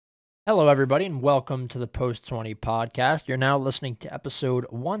Hello, everybody, and welcome to the Post 20 podcast. You're now listening to episode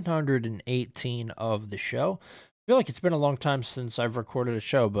 118 of the show. I feel like it's been a long time since I've recorded a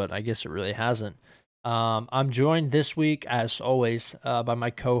show, but I guess it really hasn't. I'm joined this week, as always, by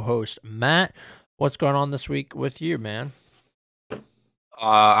my co-host, Matt. What's going on this week with you, man?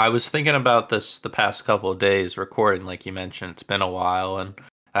 I was thinking about this the past couple of days recording, like you mentioned. It's been a while, and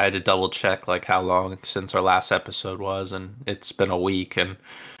I had to double check like how long since our last episode was, and it's been a week, and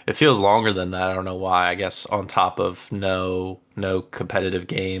it feels longer than that. I don't know why. I guess on top of no competitive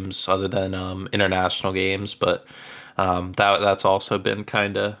games other than international games, but that's also been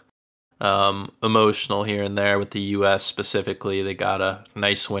kind of emotional here and there with the U.S. specifically. They got a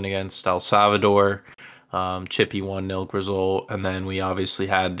nice win against El Salvador, chippy 1-0 result, and then we obviously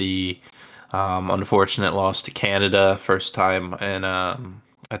had the unfortunate loss to Canada, first time in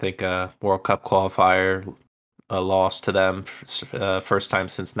I think a World Cup qualifier, a loss to them, first time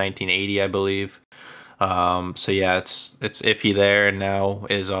since 1980, I believe. So yeah, it's iffy there, and now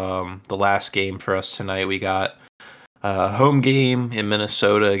is the last game for us tonight. We got home game in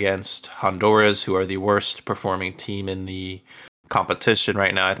Minnesota against Honduras, who are the worst performing team in the competition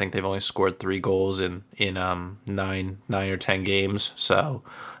right now. I think they've only scored 3 goals in nine or 10 games. So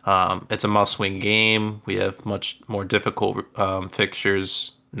it's a must-win game. We have much more difficult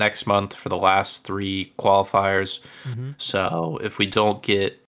fixtures next month for the last 3 qualifiers. Mm-hmm. So if we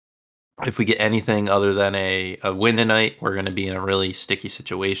get anything other than a win tonight, we're going to be in a really sticky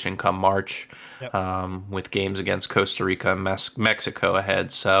situation come March, Yep. with games against Costa Rica and Mexico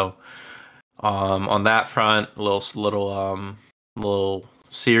ahead. So on that front, little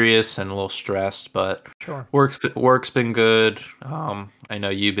serious and a little stressed, but Sure. work's been good. I know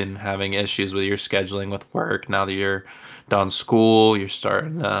you've been having issues with your scheduling with work. Now that you're done school, you're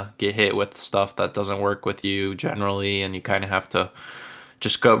starting to get hit with stuff that doesn't work with you generally, and you kind of have to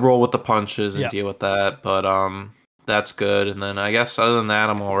just go roll with the punches and Yeah. deal with that. But that's good. And then I guess other than that,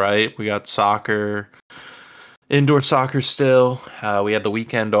 I'm all right. We got soccer, indoor soccer still. We had the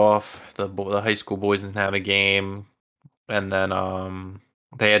weekend off. The high school boys didn't have a game, and then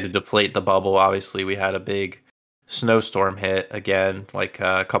they had to deflate the bubble. Obviously, we had a big snowstorm hit again, like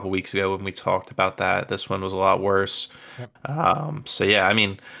a couple weeks ago when we talked about that. This one was a lot worse. Yep. So yeah, I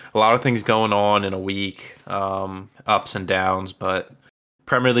mean, a lot of things going on in a week, ups and downs, but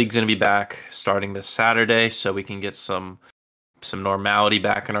Premier League's going to be back starting this Saturday, so we can get some normality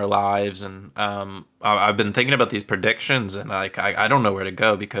back in our lives. And I've been thinking about these predictions, and I don't know where to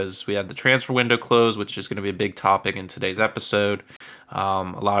go because we had the transfer window close, which is going to be a big topic in today's episode. A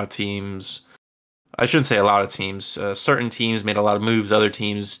lot of teams, I shouldn't say a lot of teams, certain teams made a lot of moves, other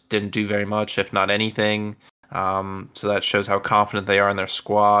teams didn't do very much, if not anything. So that shows how confident they are in their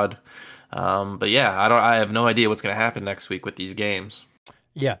squad. But yeah, I have no idea what's going to happen next week with these games.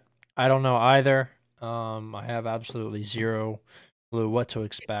 Yeah. I don't know either. I have absolutely zero clue what to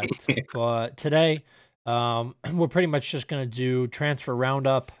expect. But today, we're pretty much just going to do transfer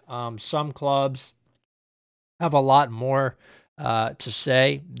roundup. Some clubs have a lot more to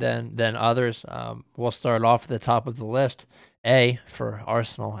say than others. We'll start off at the top of the list. A for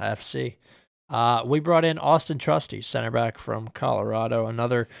Arsenal FC. We brought in Austin Trusty, center back from Colorado.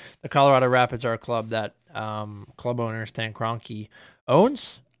 The Colorado Rapids are a club that club owner Stan Kroenke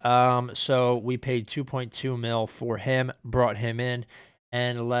owns. So we paid 2.2 mil for him, brought him in,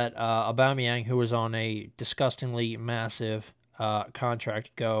 and let Aubameyang, who was on a disgustingly massive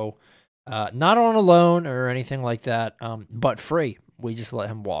contract, go. Not on a loan or anything like that, but free. We just let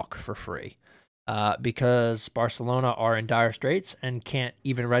him walk for free. Because Barcelona are in dire straits and can't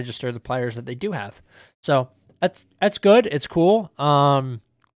even register the players that they do have. So that's good. It's cool.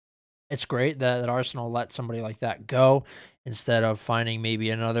 It's great that Arsenal let somebody like that go instead of finding maybe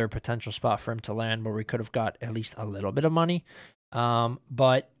another potential spot for him to land where we could have got at least a little bit of money.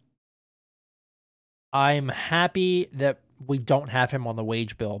 But I'm happy that we don't have him on the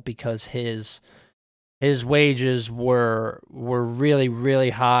wage bill because his wages were really,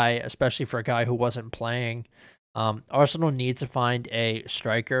 really high, especially for a guy who wasn't playing. Arsenal needs to find a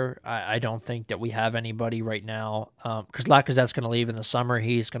striker. I don't think that we have anybody right now because Lacazette's going to leave in the summer.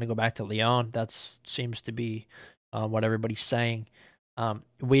 He's going to go back to Lyon. That seems to be what everybody's saying.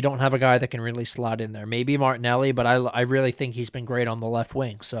 We don't have a guy that can really slot in there. Maybe Martinelli, but I really think he's been great on the left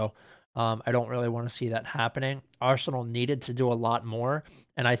wing. So I don't really want to see that happening. Arsenal needed to do a lot more,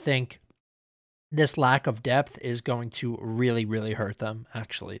 and I think this lack of depth is going to really, really hurt them,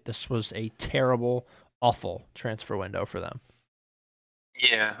 actually. This was a terrible, awful transfer window for them.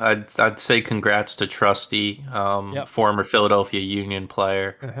 Yeah, I'd say congrats to Trusty, Yep. former Philadelphia Union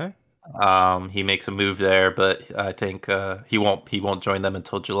player. Uh-huh. He makes a move there, but I think he won't join them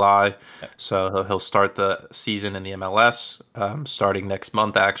until July. Yep. So he'll start the season in the MLS, starting next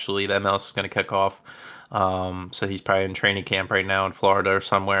month. Actually, the MLS is going to kick off. So he's probably in training camp right now in Florida or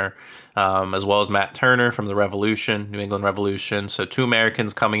somewhere, as well as Matt Turner from the Revolution, New England Revolution. So two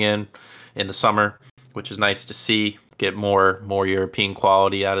Americans coming in the summer, which is nice to see. Get more European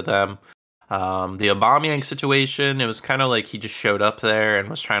quality out of them. The Aubameyang situation, it was kind of like he just showed up there and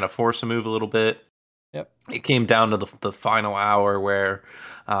was trying to force a move a little bit. Yep. It came down to the final hour where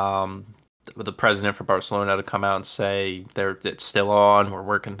um, the president for Barcelona had to come out and say it's still on. We're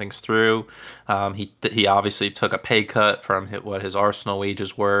working things through. He obviously took a pay cut from what his Arsenal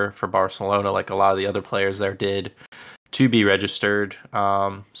wages were for Barcelona, like a lot of the other players there did to be registered,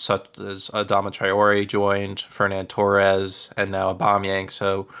 such as Adama Traore joined, Fernan Torres, and now Aubameyang.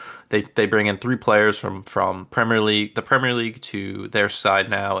 So they bring in three players from the Premier League to their side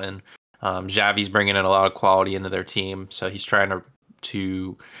now, and Xavi's bringing in a lot of quality into their team. So he's trying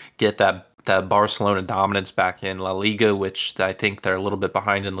to get that Barcelona dominance back in La Liga, which I think they're a little bit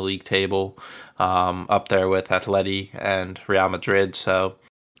behind in the league table, up there with Atleti and Real Madrid. So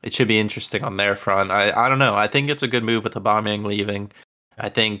it should be interesting on their front. I don't know. I think it's a good move with Aubameyang leaving. I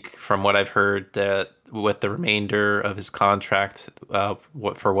think from what I've heard that with the remainder of his contract,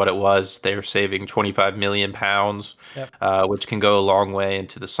 for what it was, they're saving 25 million pounds, Yep. which can go a long way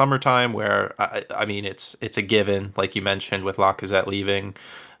into the summertime. Where I mean, it's a given, like you mentioned with Lacazette leaving.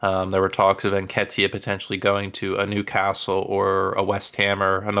 There were talks of Nketiah potentially going to a Newcastle or a West Ham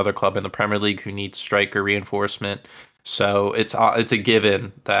or another club in the Premier League who needs striker reinforcement. So it's a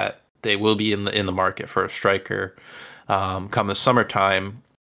given that they will be in the market for a striker come the summertime.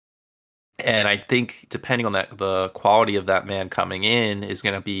 And I think depending on the quality of that man coming in is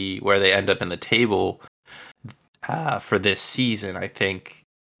going to be where they end up in the table for this season. I think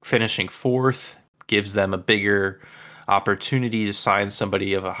finishing fourth gives them a bigger opportunity to sign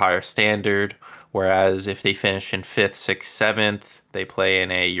somebody of a higher standard. Whereas if they finish in fifth, sixth, seventh, they play in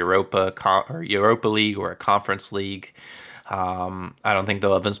a Europa League or a Conference League. I don't think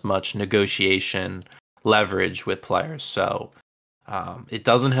they'll have as much negotiation leverage with players. So it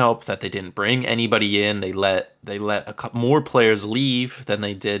doesn't help that they didn't bring anybody in. They let a couple more players leave than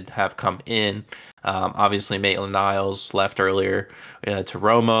they did have come in. Obviously, Maitland-Niles left earlier to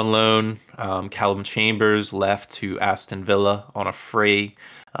Roma on loan. Callum Chambers left to Aston Villa on a free.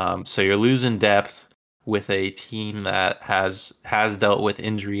 So you're losing depth with a team that has dealt with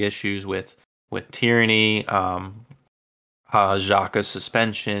injury issues with Tierney. Xhaka's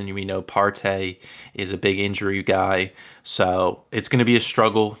suspension. We know Partey is a big injury guy. So it's going to be a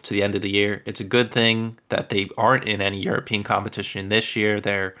struggle to the end of the year. It's a good thing that they aren't in any European competition this year.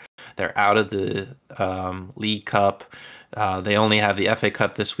 They're out of the League Cup. They only have the FA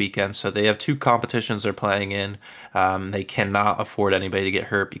Cup this weekend, so they have two competitions they're playing in. They cannot afford anybody to get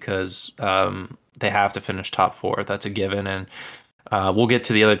hurt because they have to finish top four. That's a given, and we'll get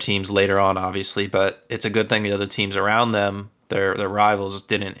to the other teams later on, obviously, but it's a good thing the other teams around them, their rivals,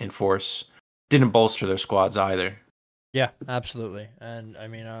 didn't bolster their squads either. Yeah, absolutely. And I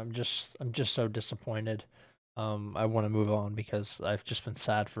mean, I'm just so disappointed. I want to move on because I've just been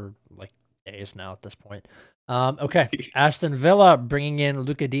sad for like days now at this point. Okay, Aston Villa bringing in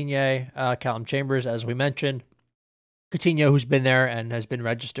Luca Digne, Callum Chambers, as we mentioned. Coutinho, who's been there and has been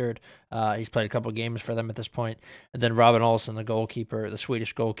registered. He's played a couple of games for them at this point. And then Robin Olsen, the goalkeeper, the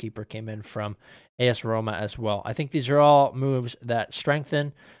Swedish goalkeeper, came in from AS Roma as well. I think these are all moves that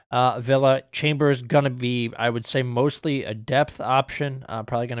strengthen Villa. Chambers going to be, I would say, mostly a depth option,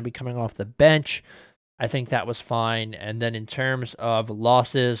 probably going to be coming off the bench. I think that was fine. And then in terms of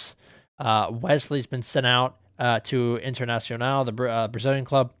losses, Wesley's been sent out to Internacional, the Brazilian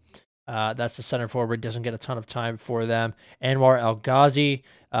club. That's the center forward. Doesn't get a ton of time for them. Anwar El Ghazi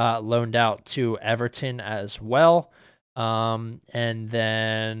loaned out to Everton as well. And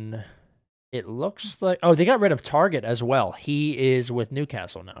then it looks like they got rid of Target as well. He is with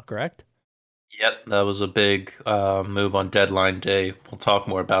Newcastle now, correct? Yep, that was a big move on deadline day. We'll talk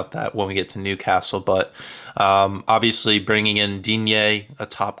more about that when we get to Newcastle. But obviously, bringing in Digne, a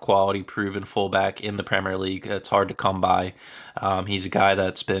top quality, proven fullback in the Premier League, it's hard to come by. He's a guy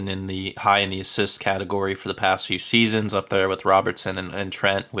that's been high in the assist category for the past few seasons, up there with Robertson and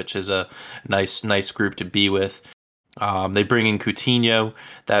Trent, which is a nice group to be with. They bring in Coutinho.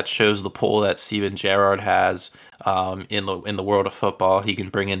 That shows the pull that Steven Gerrard has in the world of football. He can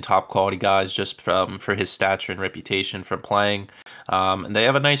bring in top quality guys just for his stature and reputation from playing. And they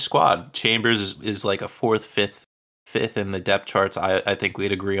have a nice squad. Chambers is like a fifth in the depth charts. I think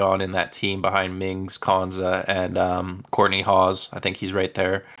we'd agree on in that team behind Mings, Konza, and Courtney Hawes. I think he's right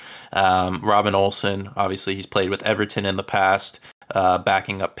there. Robin Olsen, obviously, he's played with Everton in the past,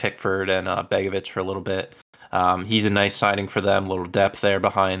 backing up Pickford and Begovic for a little bit. He's a nice signing for them, a little depth there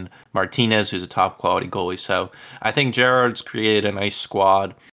behind Martinez, who's a top quality goalie. So I think Gerrard's created a nice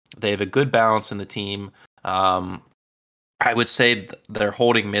squad. They have a good balance in the team. Um, I would say their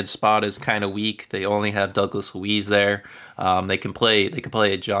holding mid spot is kind of weak. They only have Douglas Luiz there. They can play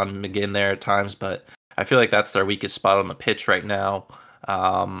John McGinn there at times, but I feel like that's their weakest spot on the pitch right now.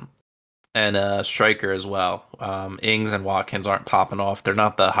 Um, and a striker as well. Ings and Watkins aren't popping off. They're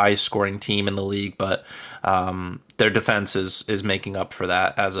not the highest scoring team in the league, but their defense is making up for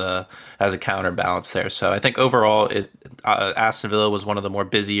that as a counterbalance there. So I think overall, Aston Villa was one of the more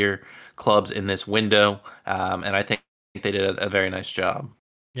busier clubs in this window, and I think they did a very nice job.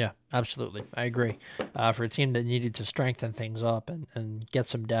 Yeah, absolutely. I agree. For a team that needed to strengthen things up and get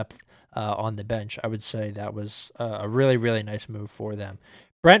some depth on the bench, I would say that was a really, really nice move for them.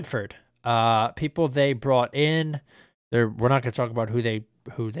 Brentford, people they brought in. We're not going to talk about who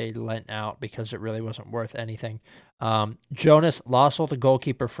they lent out because it really wasn't worth anything. Jonas Lossell, the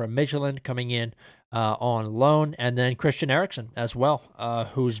goalkeeper from Midtjylland, coming in on loan, and then Christian Eriksen as well,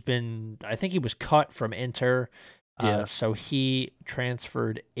 who's been, I think he was cut from Inter. Yeah. So he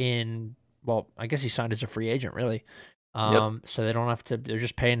transferred in. Well, I guess he signed as a free agent, really. Yep. So they don't have to. They're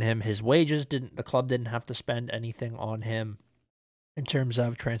just paying him his wages. The club didn't have to spend anything on him in terms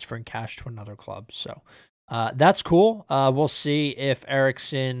of transferring cash to another club. So that's cool. We'll see if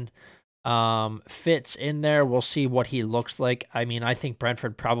Ericsson fits in there. We'll see what he looks like. I mean, I think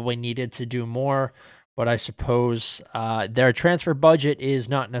Brentford probably needed to do more, but I suppose their transfer budget is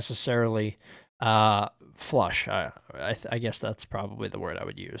not necessarily flush. I guess that's probably the word I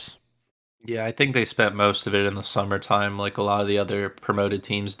would use. Yeah, I think they spent most of it in the summertime, like a lot of the other promoted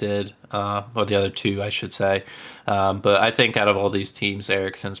teams did, or the other two, I should say. But I think out of all these teams,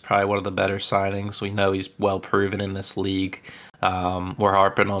 Eriksen's probably one of the better signings. We know he's well proven in this league. We're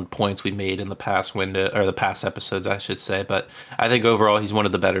harping on points we made in the past window, or the past episodes, I should say. But I think overall, he's one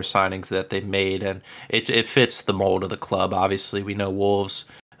of the better signings that they've made, and it fits the mold of the club. Obviously, we know Wolves.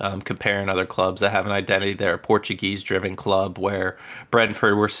 Comparing other clubs that have an identity. They're a Portuguese-driven club, where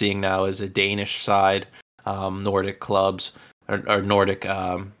Brentford we're seeing now is a Danish side. Nordic clubs or Nordic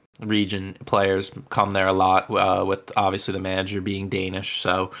region players come there a lot, with obviously the manager being Danish.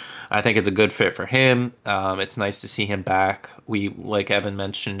 So I think it's a good fit for him. It's nice to see him back. We, like Evan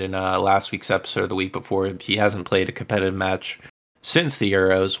mentioned in last week's episode, the week before, he hasn't played a competitive match since the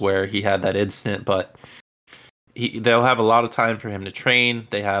Euros where he had that incident, but they'll have a lot of time for him to train.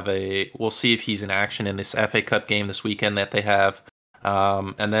 We'll see if he's in action in this FA Cup game this weekend that they have.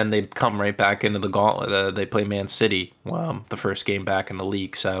 And then they come right back into the gauntlet. They play Man City, the first game back in the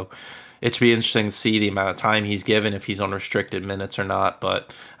league. So it should be interesting to see the amount of time he's given, if he's on restricted minutes or not.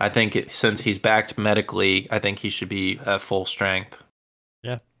 But I think since he's backed medically, I think he should be at full strength.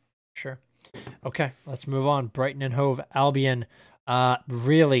 Yeah, sure. Okay, let's move on. Brighton and Hove Albion.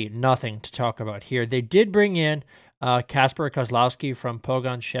 Really nothing to talk about here. They did bring in Kasper Kozlowski from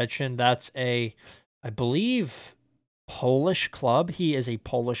Pogoń Szczecin. That's I believe, Polish club. He is a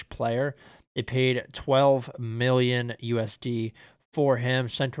Polish player. They paid 12 million USD for him.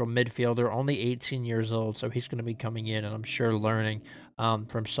 Central midfielder, only 18 years old, so he's going to be coming in and I'm sure learning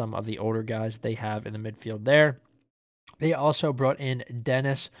from some of the older guys they have in the midfield there. They also brought in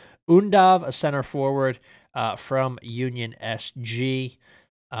Dennis Undav, a center forward from Union SG,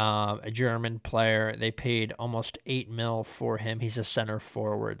 a German player. They paid almost 8 mil for him. He's a center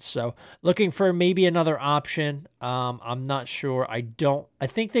forward. So looking for maybe another option. I'm not sure. I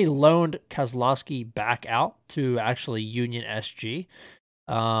think they loaned Kozlowski back out to actually Union SG.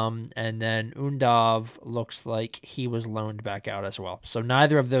 And then Undav looks like he was loaned back out as well. So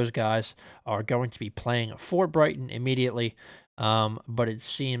neither of those guys are going to be playing for Brighton immediately. But it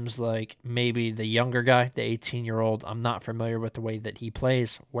seems like maybe the younger guy, the 18-year-old, I'm not familiar with the way that he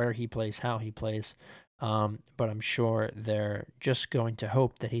plays, where he plays, how he plays. But I'm sure they're just going to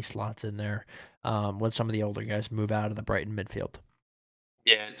hope that he slots in there when some of the older guys move out of the Brighton midfield.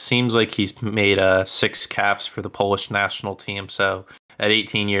 Yeah, it seems like he's made 6 caps for the Polish national team. So at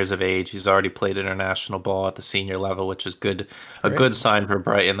 18 years of age, he's already played international ball at the senior level, which is good. A Great. good sign for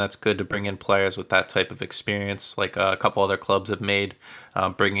Brighton. That's good to bring in players with that type of experience, like a couple other clubs have made,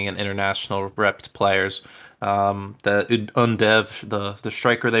 bringing in international repped players. The Undev, the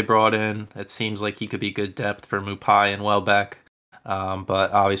striker they brought in, it seems like he could be good depth for Mupai and Welbeck.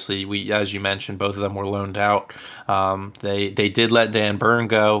 But obviously, as you mentioned, both of them were loaned out. They did let Dan Burn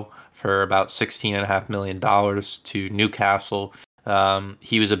go for about $16.5 million to Newcastle.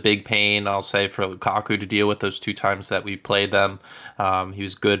 He was a big pain, I'll say, for Lukaku to deal with those two times that we played them. He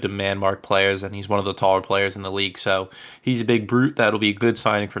was good to man mark players, and he's one of the taller players in the league. So he's a big brute. That'll be a good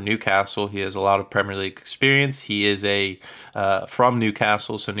signing for Newcastle. He has a lot of Premier League experience. He is a from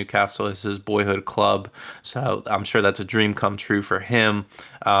Newcastle, so Newcastle is his boyhood club. So I'm sure that's a dream come true for him.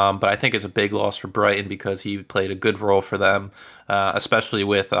 But I think it's a big loss for Brighton because he played a good role for them, especially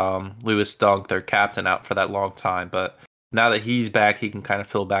with Lewis Dunk, their captain, out for that long time. But now that he's back, he can kind of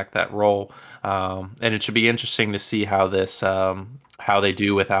fill back that role. And it should be interesting to see how they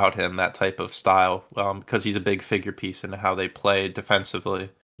do without him, that type of style, because he's a big figure piece in how they play defensively.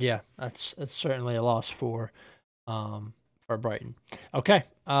 Yeah, that's certainly a loss for Brighton. Okay,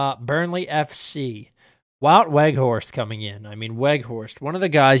 Burnley FC. Wout Weghorst coming in. I mean, Weghorst, one of the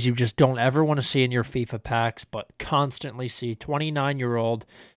guys you just don't ever want to see in your FIFA packs, but constantly see. 29-year-old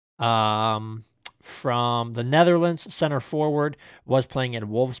from the Netherlands, center forward, was playing at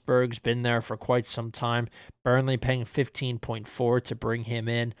Wolfsburg's, been there for quite some time. Burnley paying 15.4 to bring him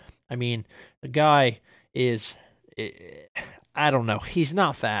in. I mean, the guy is, I don't know, he's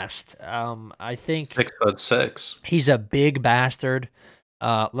not fast. I think 6'6". he's a big bastard.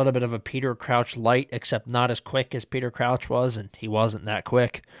 A little bit of a Peter Crouch light, except not as quick as Peter Crouch was, and he wasn't that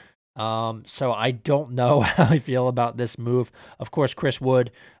quick. So I don't know how I feel about this move. Of course, Chris Wood,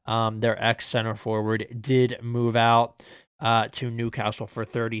 their ex-center forward, did move out to Newcastle for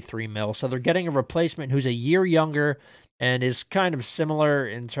 33 mil. So they're getting a replacement who's a year younger and is kind of similar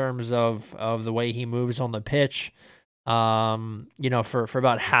in terms of the way he moves on the pitch. For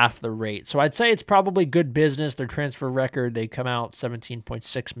about half the rate. So I'd say it's probably good business. Their transfer record, they come out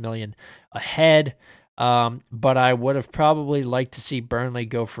 17.6 million ahead. But I would have probably liked to see Burnley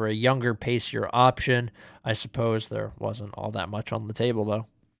go for a younger, pacier option. I suppose there wasn't all that much on the table, though.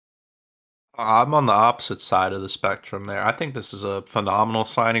 I'm on the opposite side of the spectrum there. I think this is a phenomenal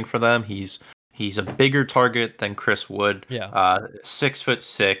signing for them. He's a bigger target than Chris Wood. Yeah.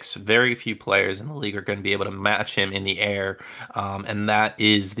 6'6". Very few players in the league are going to be able to match him in the air, and that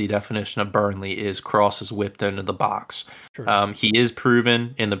is the definition of Burnley: is crosses whipped into the box. True. He is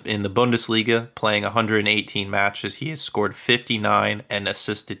proven in the Bundesliga, playing 118 matches. He has scored 59 and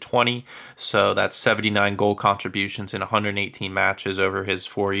assisted 20, so that's 79 goal contributions in 118 matches over his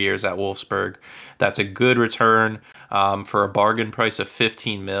 4 years at Wolfsburg. That's a good return. For a bargain price of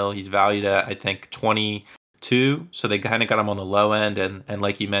 15 mil, he's valued at, I think, 22. So they kind of got him on the low end, and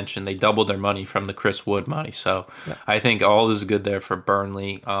like you mentioned, they doubled their money from the Chris Wood money. So yeah. I think all is good there for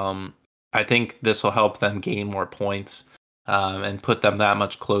Burnley. I think this will help them gain more points and put them that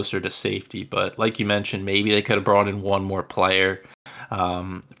much closer to safety. But like you mentioned, maybe they could have brought in one more player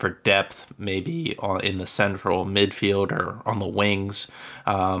for depth, maybe in the central midfield or on the wings.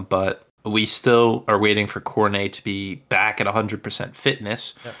 But we still are waiting for Cornet to be back at 100%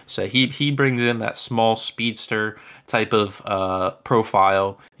 fitness. Yep. So he brings in that small speedster type of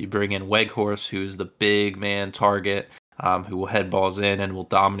profile. You bring in Weghorst, who's the big man target, who will head balls in and will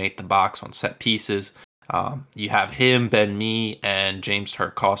dominate the box on set pieces. You have him, Ben Mee, and James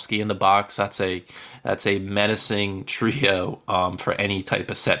Tarkowski in the box. That's a menacing trio for any type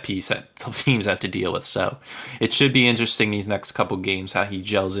of set piece that teams have to deal with. So it should be interesting these next couple games how he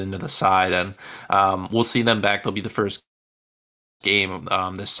gels into the side, and we'll see them back. They'll be the first game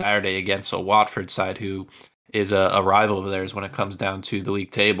this Saturday against a Watford side who is a rival of theirs when it comes down to the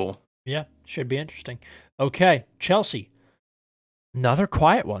league table. Yeah, should be interesting. Okay, Chelsea. Another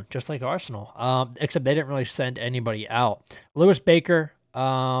quiet one, just like Arsenal, except they didn't really send anybody out. Lewis Baker,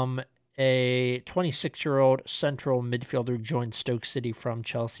 a 26-year-old central midfielder, joined Stoke City from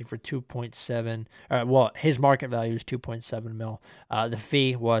Chelsea for 2.7. Well, his market value is 2.7 mil. The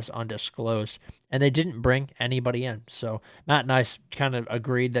fee was undisclosed, and they didn't bring anybody in. So Matt Nice kind of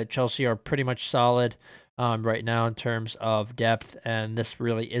agreed that Chelsea are pretty much solid right now in terms of depth, and this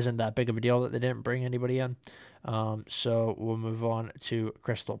really isn't that big of a deal that they didn't bring anybody in. So we'll move on to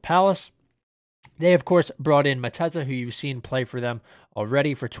Crystal Palace. They, of course, brought in Mateta, who you've seen play for them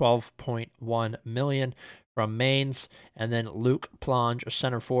already for 12.1 million from Mainz. And then Luke Plange, a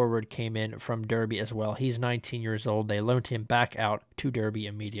center forward, came in from Derby as well. He's 19 years old. They loaned him back out to Derby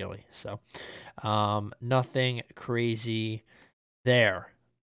immediately. So nothing crazy there.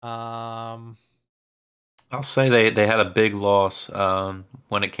 I'll say they had a big loss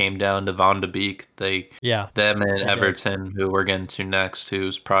when it came down to Van de Beek. Them and Everton, who we're getting to next,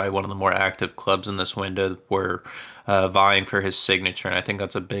 who's probably one of the more active clubs in this window, were vying for his signature, and I think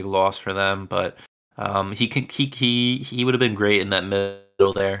that's a big loss for them. But he would have been great in that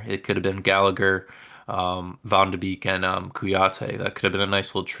middle there. It could have been Gallagher Van de Beek and Kouyaté. That could have been a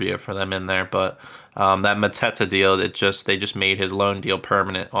nice little trio for them in there. But that Mateta deal, they just made his loan deal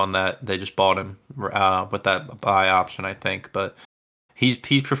permanent on that. They just bought him with that buy option, I think. But he's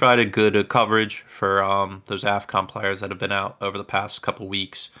provided good coverage for those AFCON players that have been out over the past couple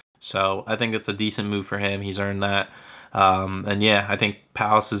weeks. So I think it's a decent move for him. He's earned that. And yeah, I think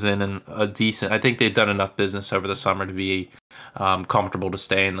Palace is in a decent. I think they've done enough business over the summer to be comfortable to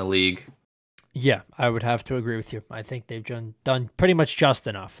stay in the league. Yeah, I would have to agree with you. I think they've done pretty much just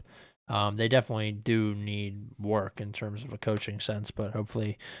enough. They definitely do need work in terms of a coaching sense, but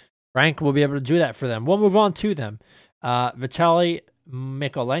hopefully Frank will be able to do that for them. We'll move on to them. Vitaly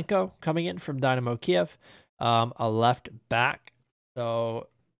Mykolenko coming in from Dynamo Kiev, a left back. So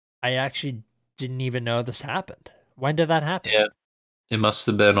I actually didn't even know this happened. When did that happen? Yeah, it must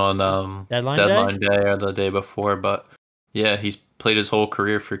have been on Deadline day? deadline day or the day before, but yeah, he's played his whole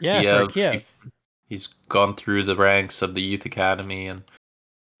career for Yeah, for Kiev. Kiev. He's gone through the ranks of the youth academy, and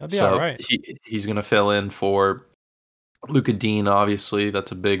That'll be all so right. he's going to fill in for Luca Dean. Obviously,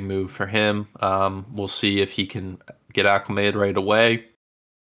 that's a big move for him. We'll see if he can get acclimated right away.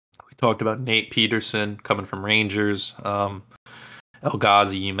 We talked about Nate Peterson coming from Rangers. El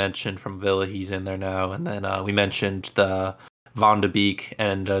Ghazi, you mentioned from Villa, he's in there now, and then we mentioned the Van de Beek,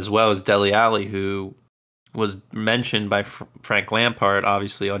 and as well as Dele Alli, who was mentioned by Frank Lampard.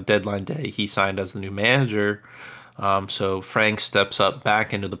 Obviously, on deadline day, he signed as the new manager. So Frank steps up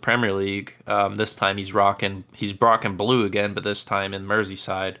back into the Premier League. This time he's rocking blue again, but this time in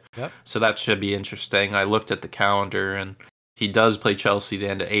Merseyside. Yep. So that should be interesting. I looked at the calendar, and he does play Chelsea the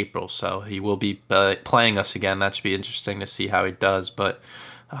end of April, so he will be playing us again. That should be interesting to see how he does. But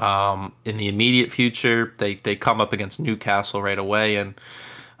in the immediate future, they come up against Newcastle right away, and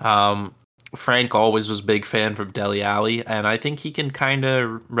Frank always was a big fan from Dele Alli, and I think he can kind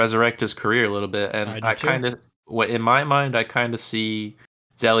of resurrect his career a little bit. And I do too. in my mind, I kind of see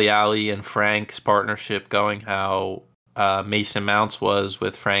Dele Alli and Frank's partnership going how Mason Mounts was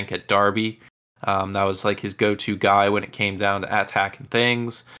with Frank at Derby. That was like his go-to guy when it came down to attacking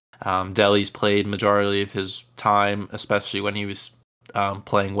things. Dele's played majority of his time, especially when he was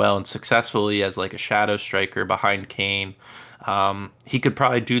playing well and successfully as like a shadow striker behind Kane. He could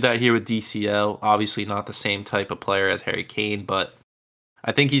probably do that here with DCL. Obviously, not the same type of player as Harry Kane, but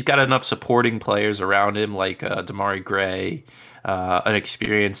I think he's got enough supporting players around him, like Damari Gray, an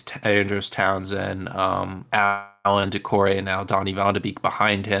experienced Andros Townsend, Alan Decore, and now Donny van de Beek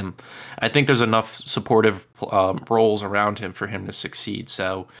behind him. I think there's enough supportive roles around him for him to succeed.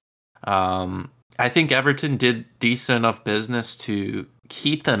 So I think Everton did decent enough business to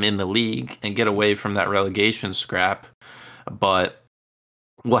keep them in the league and get away from that relegation scrap. But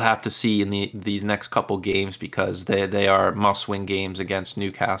we'll have to see in these next couple games because they are must-win games against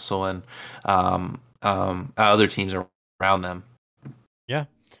Newcastle and other teams around them. Yeah.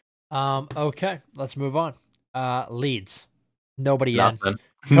 Okay, let's move on. Leeds. Nobody Nothing.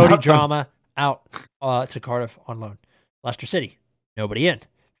 in. Cody Nothing. Drama out to Cardiff on loan. Leicester City. Nobody in.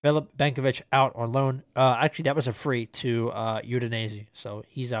 Philip Benkovic out on loan. Actually, that was a free to Udinese, so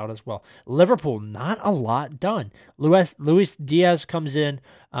he's out as well. Liverpool, not a lot done. Luis Diaz comes in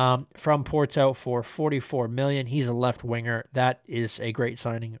from Porto for 44 million. He's a left winger. That is a great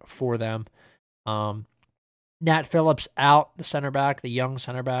signing for them. Nat Phillips out, the center back, the young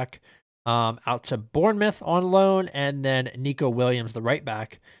center back, out to Bournemouth on loan, and then Nico Williams, the right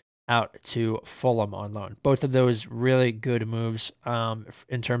back, out to Fulham on loan. Both of those really good moves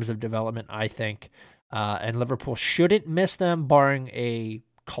in terms of development, I think. And Liverpool shouldn't miss them, barring a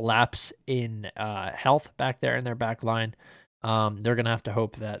collapse in health back there in their back line. They're going to have to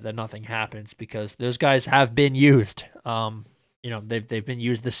hope that nothing happens because those guys have been used. They've been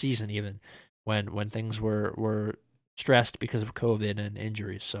used this season even when things were stressed because of COVID and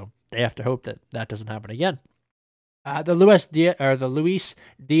injuries. So they have to hope that doesn't happen again. The Luis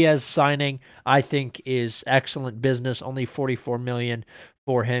Diaz signing, I think, is excellent business. Only 44 million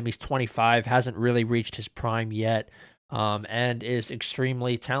for him. He's 25, hasn't really reached his prime yet, and is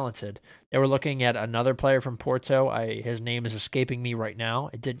extremely talented. They were looking at another player from Porto. His name is escaping me right now.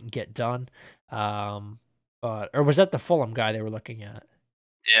 It didn't get done. Or was that the Fulham guy they were looking at?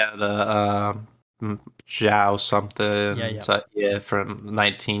 Yeah, the Zhao something. Yeah, yeah. So, yeah, from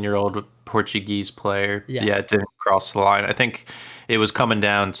 19-year-old Portuguese player. Yes. Yeah, it didn't cross the line. I think it was coming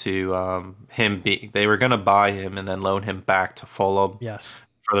down to they were going to buy him and then loan him back to Fulham Yes.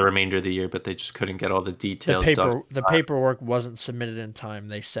 for the remainder of the year, but they just couldn't get all the details done. The paperwork wasn't submitted in time,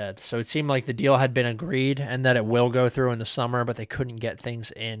 they said. So it seemed like the deal had been agreed and that it will go through in the summer, but they couldn't get things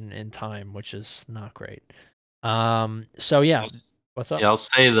in time, which is not great. So yeah, What's up? Yeah, I'll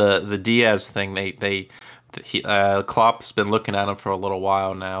say the Diaz thing. Klopp's been looking at him for a little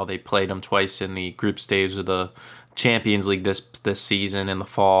while now. They played him twice in the group stage of the Champions League this season in the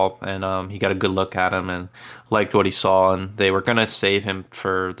fall, and he got a good look at him and liked what he saw. And they were gonna save him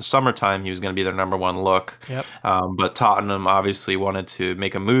for the summertime. He was gonna be their number one look, Yep, but Tottenham obviously wanted to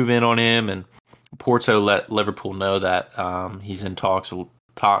make a move in on him, and Porto let Liverpool know that he's in talks with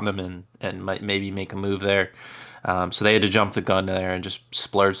Tottenham and might maybe make a move there. So they had to jump the gun there and just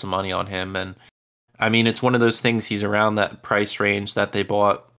splurge some money on him. And I mean, it's one of those things. He's around that price range that they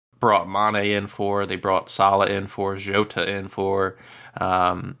brought Mane in for. They brought Salah in for, Jota in for.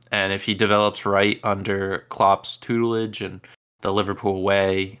 And if he develops right under Klopp's tutelage and the Liverpool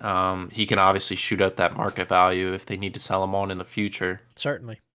way, he can obviously shoot up that market value if they need to sell him on in the future.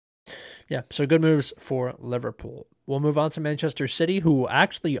 certainly. Yeah, so good moves for Liverpool. We'll move on to Manchester City, who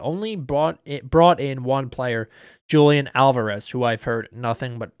actually only brought in one player, Julian Alvarez, who I've heard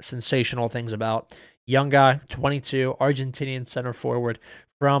nothing but sensational things about. Young guy, 22, Argentinian center forward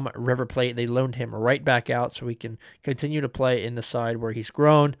from River Plate. They loaned him right back out so he can continue to play in the side where he's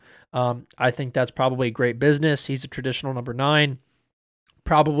grown. I think that's probably great business. He's a traditional number 9,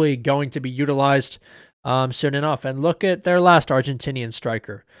 probably going to be utilized soon enough. And look at their last Argentinian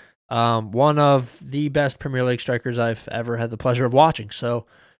striker. One of the best Premier League strikers I've ever had the pleasure of watching. So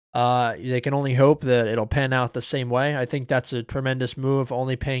they can only hope that it'll pan out the same way. I think that's a tremendous move.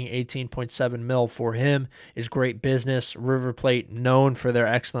 Only paying 18.7 mil for him is great business. River Plate known for their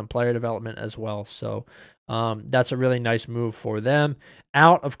excellent player development as well. So that's a really nice move for them.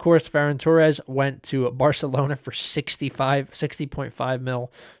 Out, of course, Ferran Torres went to Barcelona for 60.5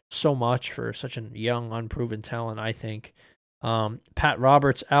 mil. So much for such a young, unproven talent, I think. Pat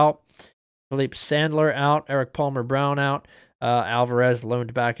Roberts out, Philippe Sandler out, Eric Palmer Brown out, Alvarez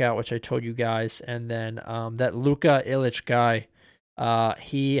loaned back out, which I told you guys, and then that Luka Ilic guy,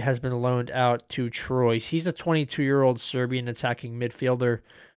 he has been loaned out to Troyes. He's a 22-year-old Serbian attacking midfielder,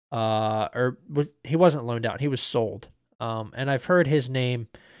 he wasn't loaned out, he was sold, and I've heard his name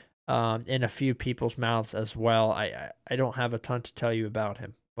in a few people's mouths as well. I don't have a ton to tell you about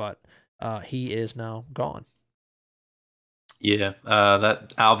him, but he is now gone. Yeah,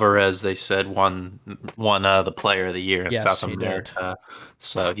 that Alvarez they said won the Player of the Year in Yes, South he did. America,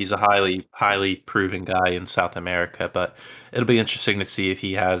 so he's a highly proven guy in South America. But it'll be interesting to see if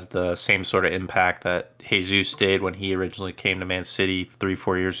he has the same sort of impact that Jesus did when he originally came to Man City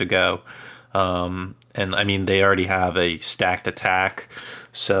 3-4 years ago. And I mean, they already have a stacked attack,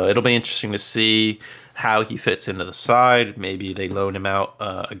 so it'll be interesting to see how he fits into the side. Maybe they loan him out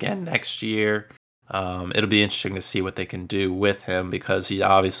again next year. It'll be interesting to see what they can do with him because he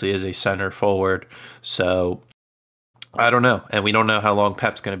obviously is a center forward. So I don't know. And we don't know how long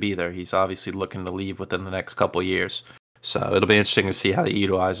Pep's going to be there. He's obviously looking to leave within the next couple of years. So it'll be interesting to see how they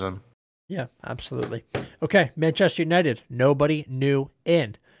utilize him. Yeah, absolutely. Okay, Manchester United, nobody new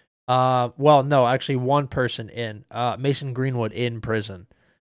in. Well, no, actually one person in. Mason Greenwood in prison.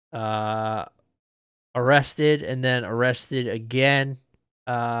 Arrested and then arrested again.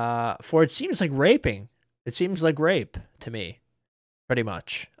 For it seems like raping. It seems like rape to me, pretty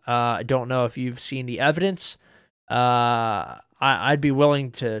much. I don't know if you've seen the evidence. I'd be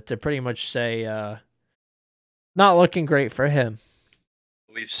willing to pretty much say not looking great for him.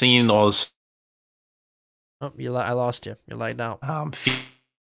 We've seen all this. Oh, I lost you. You're laid out.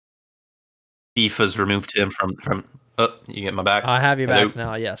 FIFA's removed him from. Oh, you get my back. I have you Hello? back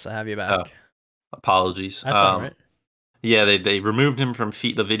now. Yes, I have you back. Oh, apologies. That's all right. Yeah, they removed him from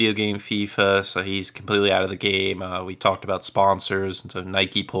the video game FIFA, so he's completely out of the game. We talked about sponsors, and so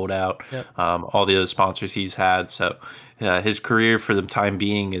Nike pulled out. Yep. All the other sponsors he's had. So his career for the time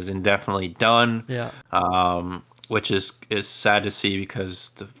being is indefinitely done. Yeah. Which is sad to see because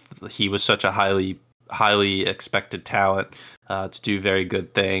he was such a highly expected talent to do very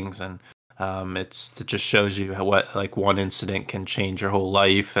good things, and it just shows you what like one incident can change your whole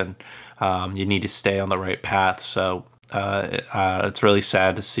life, and you need to stay on the right path. So. It's really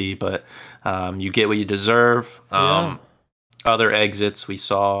sad to see, but you get what you deserve. Yeah. Other exits we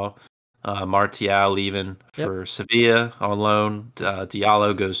saw Martial leaving for Sevilla on loan.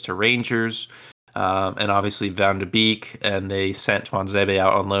 Diallo goes to Rangers, and obviously Van de Beek, and they sent Tuanzebe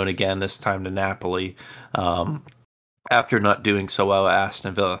out on loan again, this time to Napoli, after not doing so well at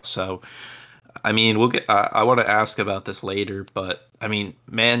Aston Villa. So, I mean, we'll get. I want to ask about this later, but I mean,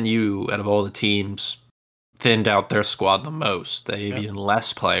 Man U, out of all the teams, thinned out their squad the most. They have even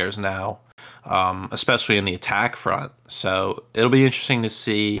less players now, especially in the attack front. So it'll be interesting to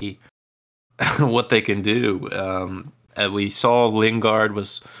see what they can do. And we saw Lingard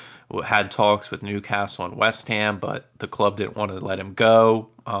was had talks with Newcastle and West Ham, but the club didn't want to let him go.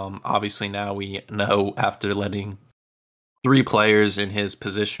 Obviously, now we know after letting three players in his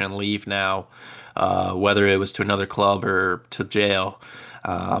position leave now, whether it was to another club or to jail.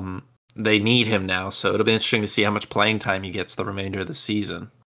 They need him now, so it'll be interesting to see how much playing time he gets the remainder of the season.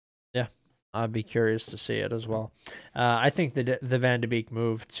 Yeah, I'd be curious to see it as well. I think the Van de Beek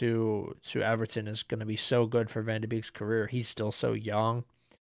move to Everton is going to be so good for Van de Beek's career. He's still so young.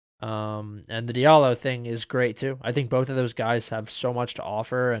 And the Diallo thing is great too. I think both of those guys have so much to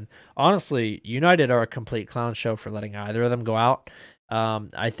offer. And honestly, United are a complete clown show for letting either of them go out.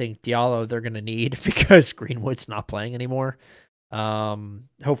 I think Diallo they're going to need because Greenwood's not playing anymore.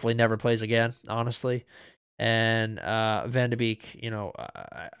 Hopefully never plays again, honestly. And Van de Beek,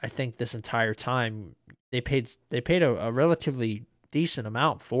 I think this entire time they paid a relatively decent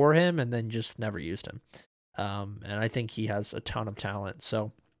amount for him and then just never used him. And I think he has a ton of talent.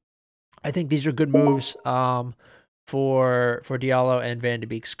 So I think these are good moves for Diallo and Van de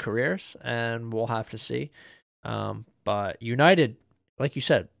Beek's careers, and we'll have to see. But United, like you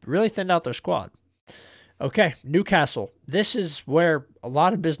said, really thinned out their squad. Okay, Newcastle. This is where a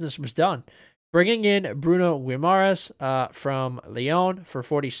lot of business was done. Bringing in Bruno Guimaraes from Lyon for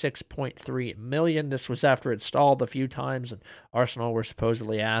 46.3 million. This was after it stalled a few times, and Arsenal were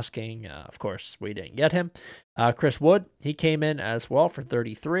supposedly asking. Of course, we didn't get him. Chris Wood, he came in as well for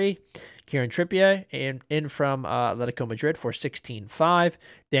 33. Kieran Trippier in from Atletico Madrid for 16.5.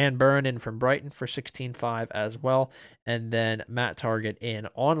 Dan Burn in from Brighton for 16.5 as well. And then Matt Target in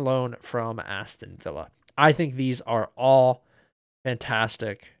on loan from Aston Villa. I think these are all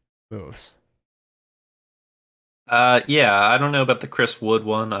fantastic moves. Yeah, I don't know about the Chris Wood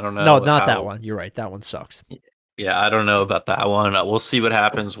one. I don't No, know not that how. one. You're right. That one sucks. Yeah, I don't know about that one. We'll see what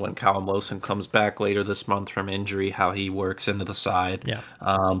happens when Callum Wilson comes back later this month from injury, how he works into the side. Yeah.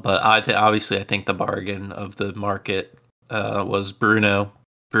 But obviously, I think the bargain of the market was Bruno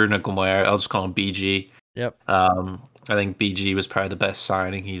Guimaraes. I'll just call him BG. Yep. I think BG was probably the best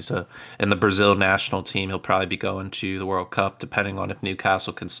signing. He's in the Brazil national team. He'll probably be going to the World Cup, depending on if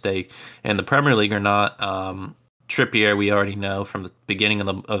Newcastle can stay in the Premier League or not. Trippier, we already know from the beginning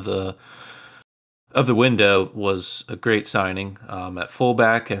of the window, was a great signing at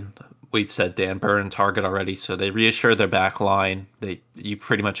fullback, and we said Dan Burn target already, so they reassured their back line. You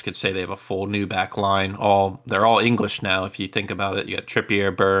pretty much could say they have a full new back line. They're all English now. If you think about it, you got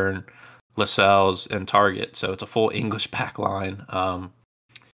Trippier, Burn, Lascelles, and Target, so it's a full English back line.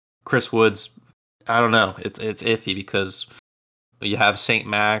 Chris Woods, I don't know. It's iffy because you have St.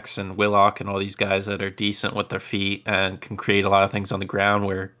 Max and Willock and all these guys that are decent with their feet and can create a lot of things on the ground,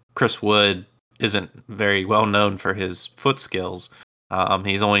 where Chris Wood isn't very well known for his foot skills.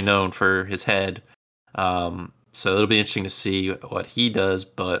 He's only known for his head. So it'll be interesting to see what he does,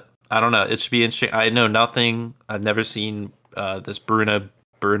 but I don't know. It should be interesting. I know nothing. I've never seen this Bruno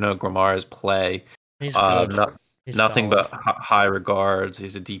Guimaraes play. He's good. He's Nothing solid. but high regards.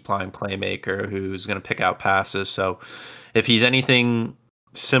 He's a deep line playmaker who's going to pick out passes. So if he's anything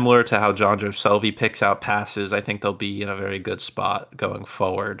similar to how John Joe Selvey picks out passes, I think they'll be in a very good spot going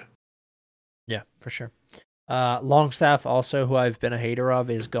forward. Yeah, for sure. Longstaff, also, who I've been a hater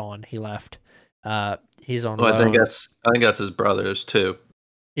of, is gone. He left. He's on loan. I think that's his brothers too.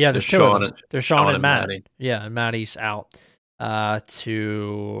 Yeah, there's two of them. There's Sean and Matt. Maddie. Yeah, and Maddie's out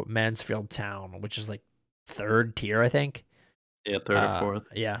to Mansfield Town, which is like third tier, I think. Yeah, third or fourth.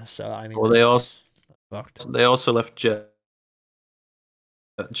 Yeah, so I mean, well, they also left Jeff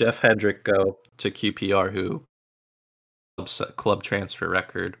Hedrick go to QPR, who club transfer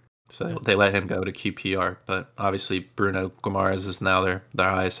record. So they let him go to QPR, but obviously Bruno Guimaraes is now their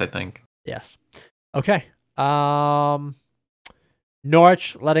highest, I think. Yes. Okay.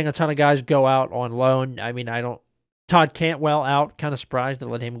 Norwich letting a ton of guys go out on loan. I mean, Todd Cantwell out. Kind of surprised to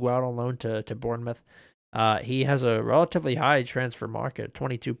let him go out on loan to Bournemouth. He has a relatively high transfer market,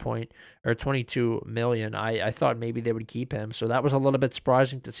 22 million. I thought maybe they would keep him, so that was a little bit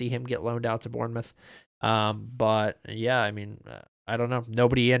surprising to see him get loaned out to Bournemouth. But yeah, I mean, I don't know.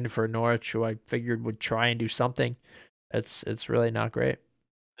 Nobody in for Norwich who I figured would try and do something. It's really not great.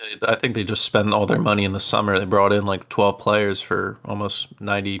 I think they just spent all their money in the summer. They brought in like 12 players for almost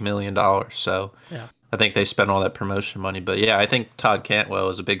 $90 million. So yeah. I think they spent all that promotion money. But yeah, I think Todd Cantwell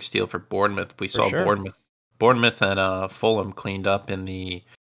is a big steal for Bournemouth. We saw sure. Bournemouth and Fulham cleaned up in the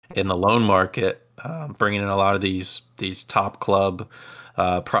loan market, bringing in a lot of these top club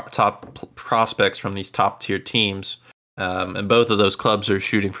top prospects from these top tier teams. And both of those clubs are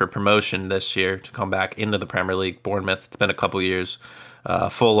shooting for promotion this year to come back into the Premier League. Bournemouth, it's been a couple years.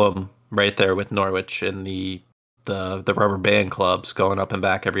 Fulham right there with Norwich in the the rubber band clubs going up and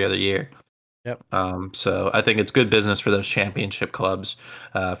back every other year. Yep. So I think it's good business for those championship clubs.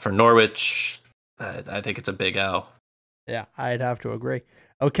 For Norwich, I think it's a big L. Yeah, I'd have to agree.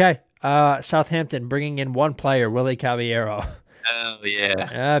 Okay. Southampton bringing in one player, Willie Caballero. Oh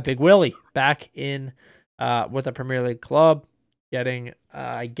yeah. Big Willie back in with a Premier League club, getting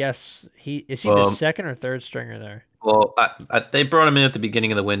I guess he the Well, second or third stringer there. they brought him in at the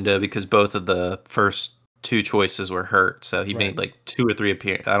beginning of the window because both of the first two choices were hurt. So he Right. made like two or three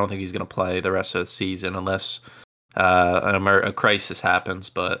appearances. I don't think he's going to play the rest of the season unless a crisis happens.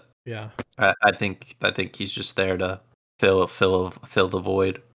 But Yeah. I think he's just there to fill the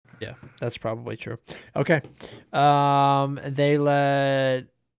void. Yeah, that's probably true. Okay. They let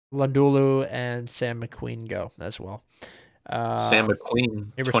Landulu and Sam McQueen go as well. Sam Uh,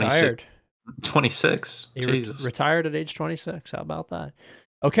 McQueen, he 26. retired. 26. He Jesus. retired at age 26. How about that?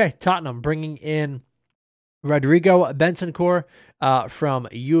 Okay, Tottenham bringing in Rodrigo Bentancur from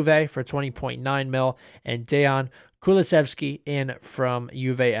Juve for 20.9 mil and Dejan Kulusevski in from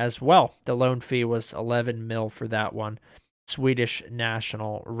Juve as well. The loan fee was 11 mil for that one. Swedish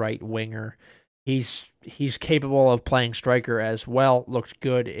national right winger. He's capable of playing striker as well. Looked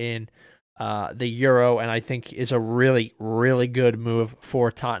good in the Euro, and I think is a really, really good move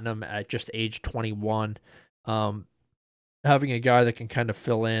for Tottenham at just age 21. Having a guy that can kind of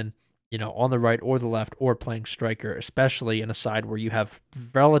fill in, on the right or the left or playing striker, especially in a side where you have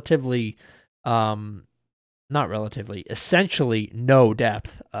relatively, not relatively, essentially no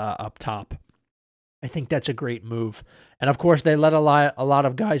depth up top. I think that's a great move. And of course, they let a lot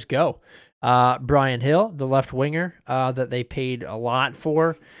of guys go. Brian Hill, the left winger that they paid a lot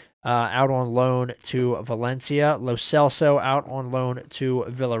for, out on loan to Valencia. Lo Celso out on loan to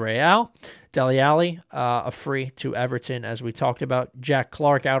Villarreal. Dele Alli, a free to Everton, as we talked about. Jack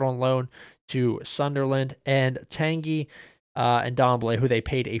Clark out on loan to Sunderland. And Tanguy and Domblé, who they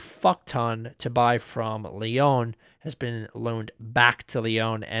paid a fuck ton to buy from Lyon, has been loaned back to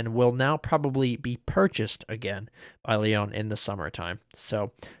Lyon and will now probably be purchased again by Lyon in the summertime.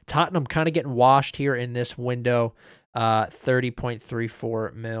 So Tottenham kind of getting washed here in this window.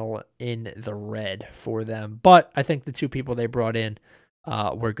 30.34 mil in the red for them. But I think the two people they brought in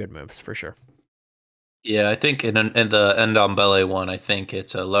were good moves for sure. Yeah, I think in the Ndombele one, I think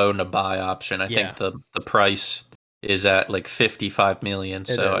it's a loan to buy option. I Yeah, think the price is at like 55 million. it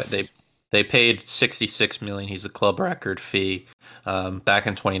So is. they paid 66 million. He's a club record fee back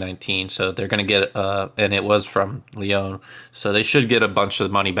in 2019. So they're going to get and it was from Lyon. So they should get a bunch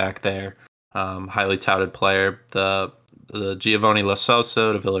of money back there. Highly touted player. The Giovanni Lo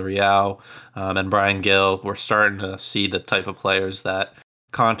Celso to Villarreal and Brian Gill. We're starting to see the type of players that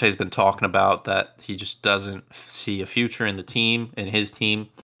Conte's been talking about, that he just doesn't see a future in the team, in his team.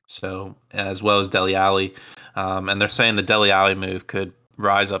 So, as well as Dele Alli. And they're saying the Dele Alli move could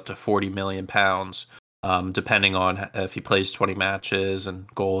rise up to £40 million, depending on if he plays 20 matches and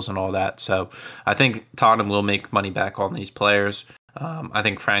goals and all that. So, I think Tottenham will make money back on these players. I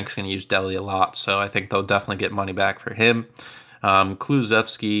think Frank's going to use Dele a lot, so I think they'll definitely get money back for him.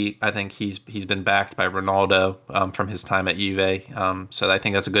 Kulusevski, I think he's been backed by Ronaldo from his time at Juve, so I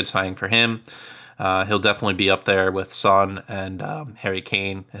think that's a good signing for him. He'll definitely be up there with Son and Harry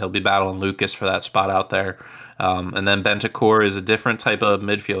Kane. He'll be battling Lucas for that spot out there. And then Bentancur is a different type of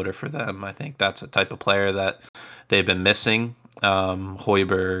midfielder for them. I think that's a type of player that they've been missing.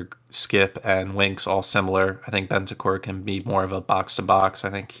 Højbjerg, Skip, and Winks all similar. I think Bentancur can be more of a box to box.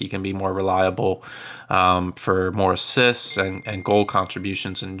 I think he can be more reliable for more assists and goal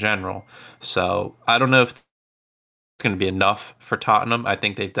contributions in general. So I don't know if it's going to be enough for Tottenham. I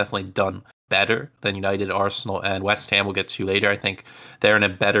think they've definitely done better than United, Arsenal, and West Ham. We'll get to later. I think they're in a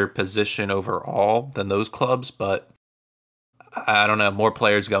better position overall than those clubs, but I don't know, more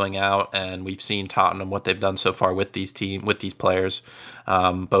players going out, and we've seen Tottenham what they've done so far with these players,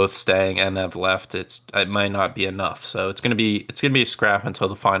 both staying and have left. It might not be enough, so it's gonna be a scrap until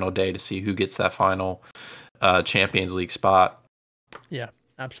the final day to see who gets that final Champions League spot. Yeah,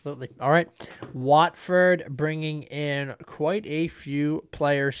 absolutely. All right. Watford bringing in quite a few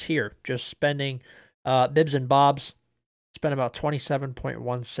players here, just spending bibs and bobs. Spent about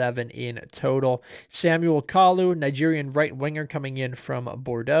 27.17 in total. Samuel Kalu, Nigerian right winger, coming in from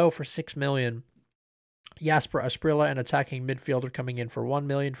Bordeaux for 6 million. Jasper Asprilla, an attacking midfielder, coming in for 1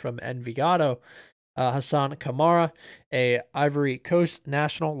 million from Envigado. Hassan Kamara, a Ivory Coast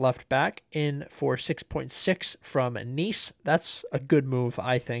national left back, in for 6.6 from Nice. That's a good move,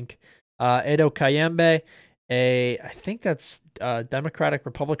 I think. Edo Kayembe, I think that's Democratic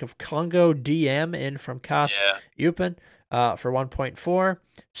Republic of Congo, DM, in from Kas Yeah. Eupen. for 1.4.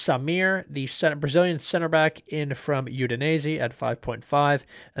 Samir, the Brazilian center back, in from Udinese at 5.5.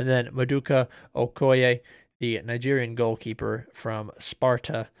 And then Maduka Okoye, the Nigerian goalkeeper from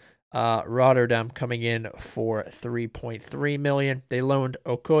Sparta Rotterdam, coming in for 3.3 million. They loaned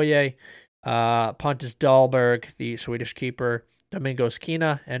Okoye, Pontus Dahlberg, the Swedish keeper, Domingos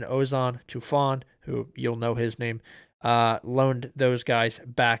Quina, and Ozan Tufan, who you'll know his name, loaned those guys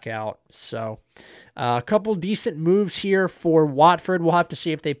back out. So a couple decent moves here for Watford. We'll have to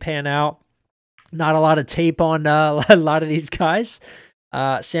see if they pan out. Not a lot of tape on a lot of these guys.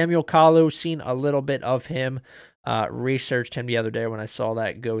 Samuel Kalu, seen a little bit of him. Researched him the other day when I saw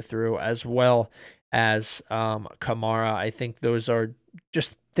that go through, as well as Kamara. I think those are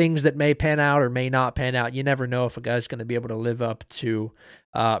just things that may pan out or may not pan out. You never know if a guy's going to be able to live up to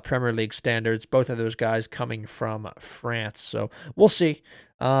Premier League standards. Both of those guys coming from France. So we'll see.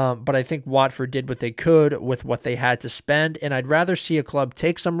 But I think Watford did what they could with what they had to spend, and I'd rather see a club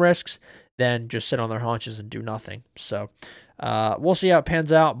take some risks than just sit on their haunches and do nothing. So we'll see how it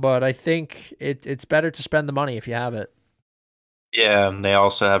pans out, but I think it's better to spend the money if you have it. Yeah, and they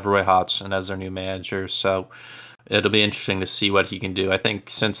also have Roy Hodgson as their new manager, so it'll be interesting to see what he can do. I think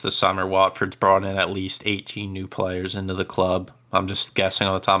since the summer, Watford's brought in at least 18 new players into the club. I'm just guessing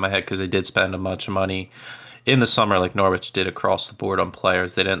on the top of my head because they did spend a bunch of money in the summer, like Norwich did across the board on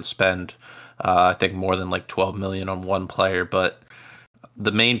players. They didn't spend, I think, more than like 12 million on one player, but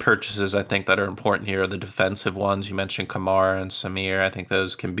the main purchases I think that are important here are the defensive ones. You mentioned Kamara and Samir. I think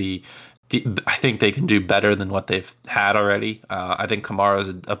those can be. I think they can do better than what they've had already. I think Kamara is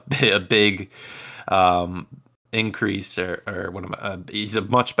a big increase, or what am I, he's a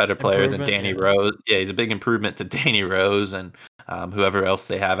much better player than Improvement, Danny yeah. Rose. Yeah, he's a big improvement to Danny Rose and whoever else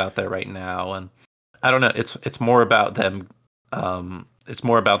they have out there right now. And I don't know. It's more about them. It's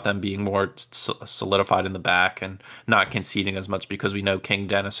more about them being more solidified in the back and not conceding as much because we know King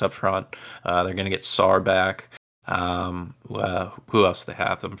Dennis up front. They're going to get Sar back. Who else they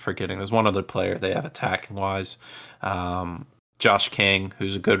have? I'm forgetting. There's one other player they have attacking wise. Josh King,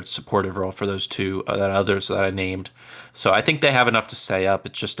 who's a good supportive role for those two others that I named. So I think they have enough to stay up.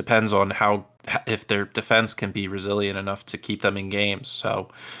 It just depends on if their defense can be resilient enough to keep them in games. So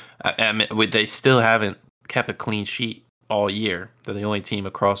they still haven't kept a clean sheet all year. They're the only team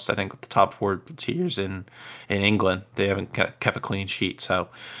across, I think, the top four tiers in England. They haven't kept a clean sheet. So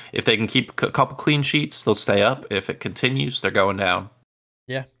if they can keep a couple clean sheets, they'll stay up. If it continues, they're going down.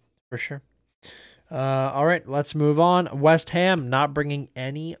 Yeah, for sure. All right, let's move on. West Ham not bringing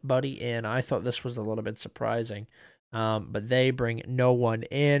anybody in. I thought this was a little bit surprising, but they bring no one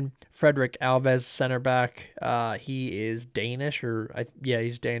in. Frederick Alves, center back. He is Danish,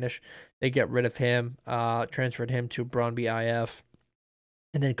 he's Danish. They get rid of him, transferred him to Brøndby IF,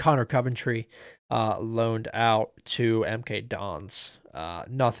 and then Connor Coventry loaned out to MK Dons.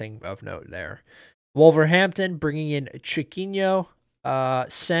 Nothing of note there. Wolverhampton bringing in Chiquinho,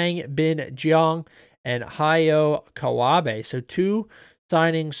 Sang Bin Jeong, and Hayo Kawabe. So two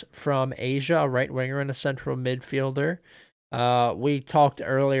signings from Asia, a right winger and a central midfielder. We talked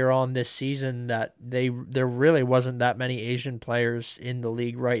earlier on this season that there really wasn't that many Asian players in the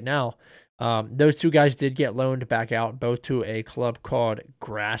league right now. Those two guys did get loaned back out, both to a club called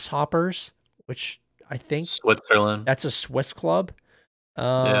Grasshoppers, which I think Switzerland. that's a Swiss club.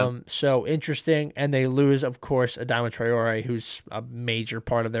 Yeah. So interesting. And they lose, of course, Adama Traore, who's a major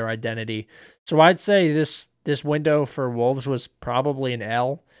part of their identity. So I'd say this window for Wolves was probably an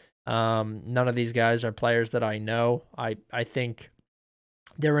L. None of these guys are players that I know. I think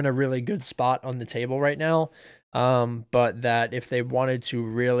they're in a really good spot on the table right now. But that if they wanted to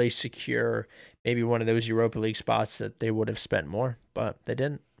really secure maybe one of those Europa League spots, that they would have spent more, but they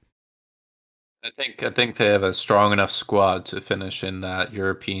didn't. I think they have a strong enough squad to finish in that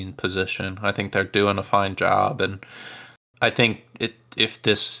European position. I think they're doing a fine job, and I think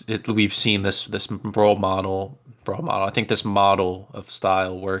we've seen this role model. I think this model of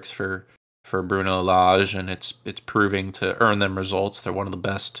style works for Bruno Lage, and it's proving to earn them results. They're one of the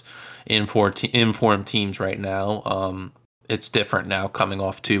best informed teams right now. It's different now, coming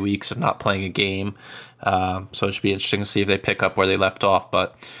off 2 weeks of not playing a game. So it should be interesting to see if they pick up where they left off.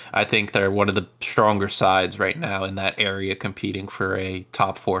 But I think they're one of the stronger sides right now in that area, competing for a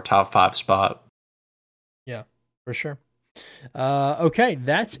top 4, top 5 spot. Yeah, for sure. Okay,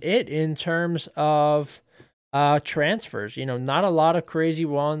 that's it in terms of transfers. Not a lot of crazy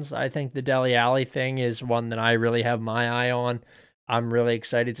ones. I think the Dele Alli thing is one that I really have my eye on. I'm really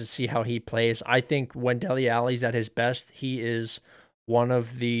excited to see how he plays. I think when Dele Alli's at his best, he is one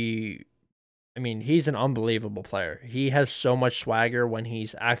of the he's an unbelievable player. He has so much swagger when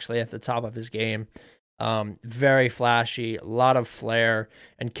he's actually at the top of his game. Very flashy, a lot of flair,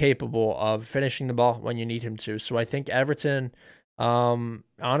 and capable of finishing the ball when you need him to. So I think Everton,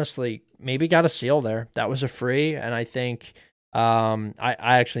 honestly, maybe got a steal there. That was a free, and I think I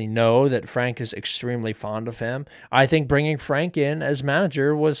actually know that Frank is extremely fond of him. I think bringing Frank in as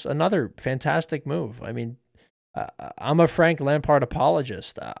manager was another fantastic move. I mean, I'm a Frank Lampard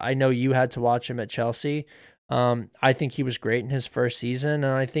apologist. I know you had to watch him at Chelsea. I think he was great in his first season,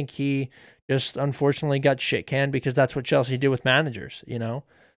 and I think he just unfortunately got shit canned because that's what Chelsea do with managers.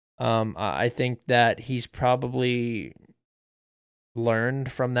 I think that he's probably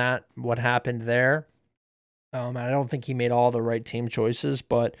learned from that what happened there. I don't think he made all the right team choices,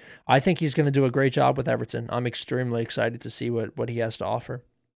 but I think he's going to do a great job with Everton. I'm extremely excited to see what he has to offer.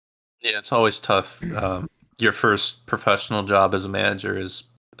 Yeah, it's always tough. Your first professional job as a manager is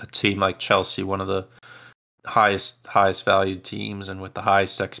a team like Chelsea, one of the highest valued teams and with the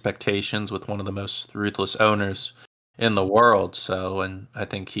highest expectations, with one of the most ruthless owners in the world. So, and I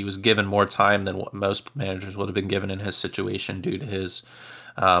think he was given more time than what most managers would have been given in his situation due to his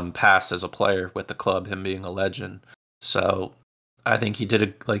past as a player with the club, him being a legend. So I think he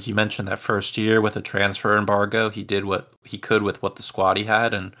did, like you mentioned, that first year with a transfer embargo. He did what he could with what the squad he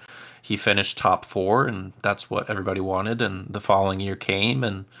had, and he finished top four, and that's what everybody wanted. And the following year came,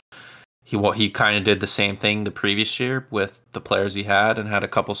 and he kind of did the same thing the previous year with the players he had, and had a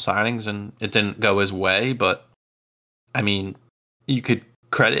couple signings, and it didn't go his way. But I mean, you could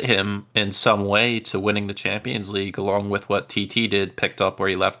credit him in some way to winning the Champions League, along with what TT did, picked up where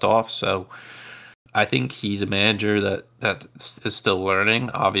he left off. So I think he's a manager that is still learning,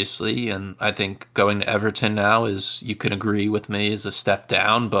 obviously, and I think going to Everton now is, you can agree with me, is a step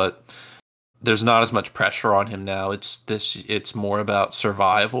down, but there's not as much pressure on him now. It's more about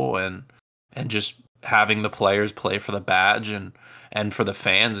survival and just having the players play for the badge and for the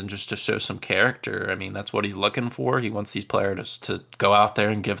fans, and just to show some character. I mean, that's what he's looking for. He wants these players to go out there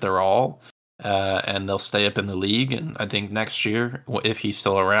and give their all, and they'll stay up in the league. And I think next year, if he's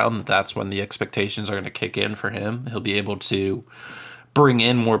still around, that's when the expectations are going to kick in for him. He'll be able to bring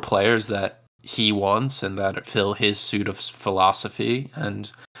in more players that he wants and that fill his suit of philosophy. And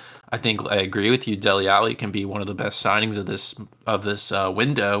I think I agree with you. Dele Alli can be one of the best signings of this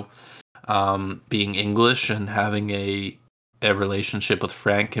window. Being English and having a relationship with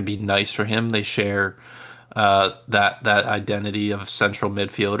Frank can be nice for him. They share that identity of central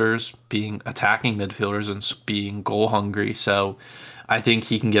midfielders, being attacking midfielders and being goal hungry. So I think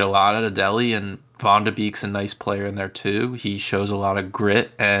he can get a lot out of Dele, and Van de Beek's a nice player in there too. He shows a lot of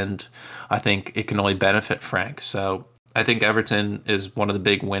grit, and I think it can only benefit Frank. So I think Everton is one of the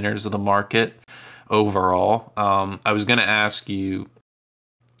big winners of the market overall. I was going to ask you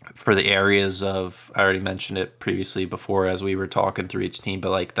for the areas of, I already mentioned it previously before as we were talking through each team,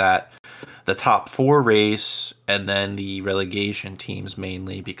 but like that, the top four race and then the relegation teams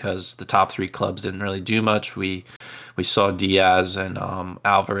mainly, because the top three clubs didn't really do much. We saw Diaz and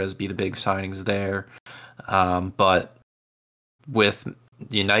Alvarez be the big signings there. But with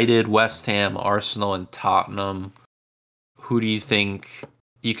United, West Ham, Arsenal, and Tottenham, who do you think,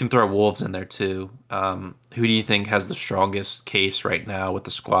 you can throw Wolves in there too? Who do you think has the strongest case right now with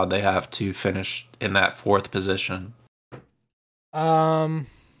the squad they have to finish in that fourth position? Um,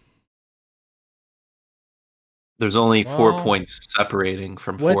 There's only 4 well, points separating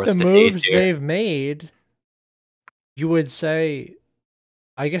from with the fourth to eighth moves here. they've made, you would say,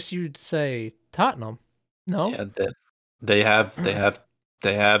 I guess you'd say Tottenham. No? Yeah, they have they have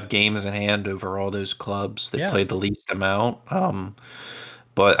they have games in hand over all those clubs. They Yeah. played the least amount.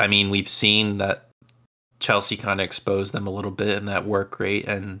 But I mean, we've seen that Chelsea kind of exposed them a little bit in that work rate,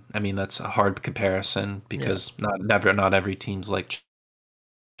 and I mean that's a hard comparison Yeah. because not every team's like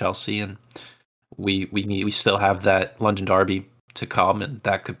Chelsea, and we still have that London derby to come, and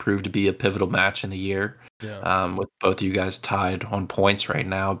that could prove to be a pivotal match in the year. Yeah. With both of you guys tied on points right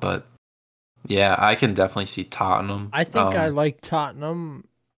now, but yeah, I can definitely see Tottenham. I think I like Tottenham.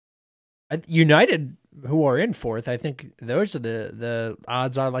 United, who are in fourth, I think those are the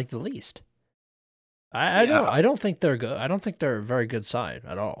odds I like the least. Yeah, I don't think they're good. I don't think they're a very good side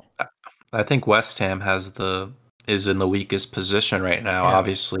at all. I think West Ham is in the weakest position right now. Yeah.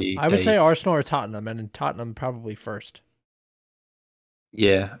 Obviously, I would say Arsenal or Tottenham, and Tottenham probably first.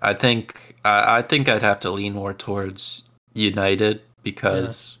 yeah, I think I'd have to lean more towards United Yeah.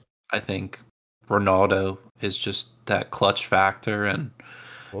 because I think Ronaldo is just that clutch factor, and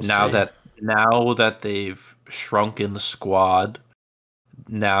We'll now see. that they've shrunken the squad,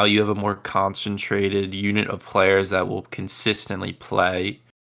 now you have a more concentrated unit of players that will consistently play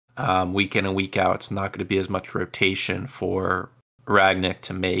week in and week out. It's not going to be as much rotation for Ragnick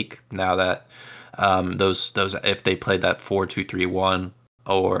to make now that Those if they played that 4-2-3-1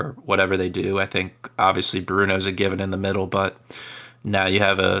 or whatever they do, I think obviously Bruno's a given in the middle, but now you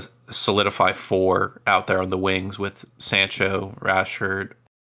have a solidified four out there on the wings with Sancho, Rashford,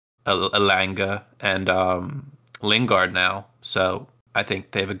 Elanga, and Lingard now. So I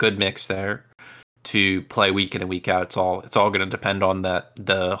think they have a good mix there to play week in and week out. It's all going to depend on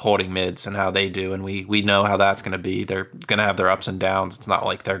the holding mids and how they do, and we know how that's going to be. They're going to have their ups and downs. It's not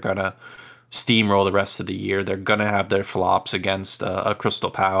like they're going to steamroll the rest of the year. They're going to have their flops against a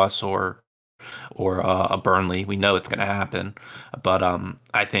Crystal Palace or a Burnley. We know it's going to happen, but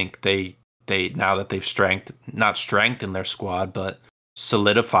I think they now that they've not strengthened their squad, but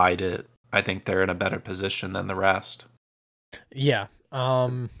solidified it. I think they're in a better position than the rest. Yeah.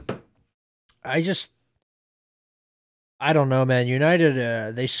 I don't know, man.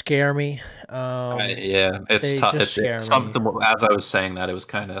 United, they scare me. Yeah, it's They tough. just scare me. As I was saying that, it was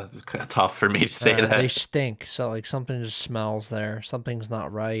kind of tough for me to say They that. stink. So like something just smells there. Something's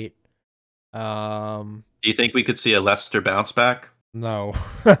not right. Do you think we could see a Leicester bounce back? No.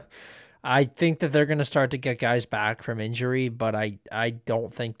 I think that they're going to start to get guys back from injury, but I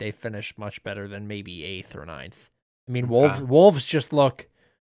don't think they finish much better than maybe 8th or ninth. I mean, Okay. Wolves just look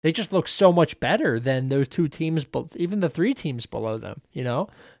so much better than those two teams, but even the three teams below them.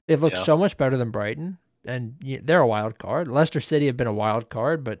 They've looked Yeah. so much better than Brighton, and they're a wild card. Leicester City have been a wild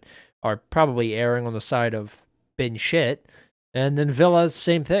card, but are probably erring on the side of been shit. And then Villa,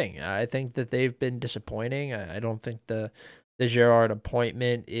 same thing. I think that they've been disappointing. I don't think the Gerrard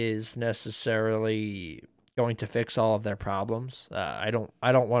appointment is necessarily going to fix all of their problems. I don't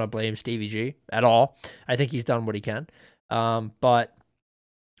want to blame Stevie G at all. I think he's done what he can. But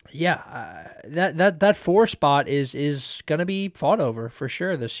yeah, that 4 spot is going to be fought over for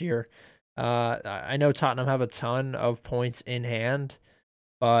sure this year. I know Tottenham have a ton of points in hand,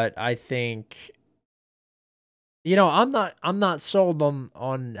 but I think I'm not sold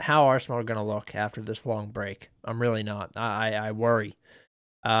on how Arsenal are going to look after this long break. I'm really not. I worry.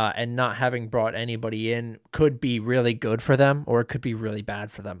 And not having brought anybody in could be really good for them, or it could be really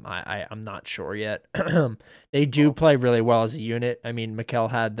bad for them. I'm not sure yet. They do play really well as a unit. I mean, Mikel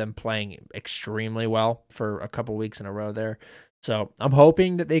had them playing extremely well for a couple weeks in a row there. So I'm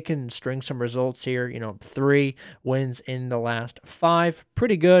hoping that they can string some results here. 3 wins in the last 5.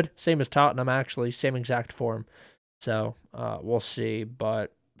 Pretty good. Same as Tottenham, actually. Same exact form. So we'll see.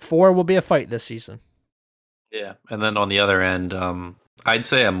 But 4 will be a fight this season. Yeah. And then on the other end, I'd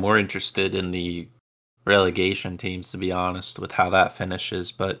say I'm more interested in the relegation teams, to be honest, with how that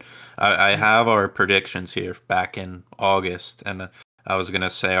finishes. But I have our predictions here back in August, and I was going to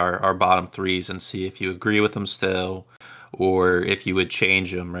say our bottom threes and see if you agree with them still or if you would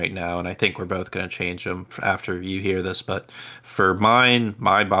change them right now. And I think we're both going to change them after you hear this. But for mine,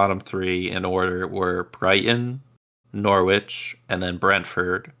 my bottom 3 in order were Brighton, Norwich, and then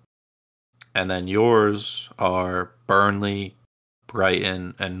Brentford. And then yours are Burnley,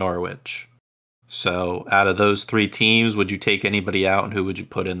 Brighton, and Norwich. So out of those 3 teams, would you take anybody out, and who would you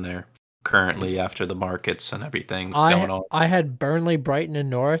put in there currently after the markets and everything's going on? I had Burnley, Brighton, and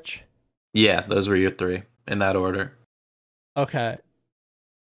Norwich. Yeah, those were your 3 in that order. Okay.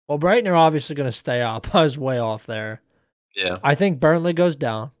 Well, Brighton are obviously going to stay up. I was way off there. Yeah. I think Burnley goes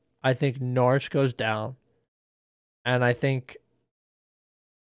down. I think Norwich goes down. And I think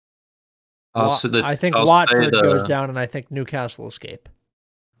Watford goes down, and I think Newcastle escape.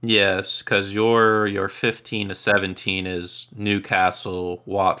 Yes, because your 15 to 17 is Newcastle,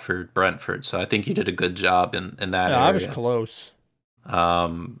 Watford, Brentford. So I think you did a good job in that area. I was close.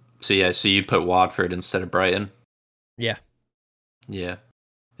 So you put Watford instead of Brighton. Yeah. Yeah.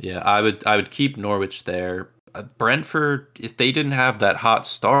 Yeah, I would keep Norwich there. Brentford, if they didn't have that hot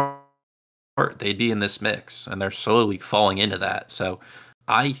start, they'd be in this mix, and they're slowly falling into that. So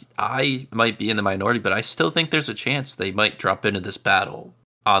I might be in the minority, but I still think there's a chance they might drop into this battle,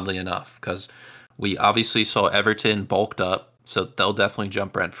 oddly enough, because we obviously saw Everton bulked up, so they'll definitely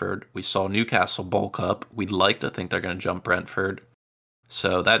jump Brentford. We saw Newcastle bulk up. We'd like to think they're going to jump Brentford.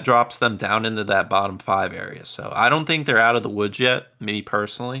 So that drops them down into that bottom 5 area. So I don't think they're out of the woods yet, me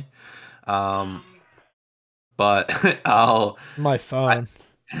personally. But My phone.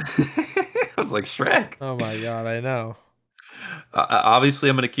 I was like, Shrek. Oh my god, I know. Obviously,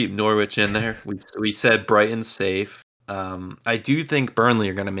 I'm going to keep Norwich in there. We said Brighton's safe. I do think Burnley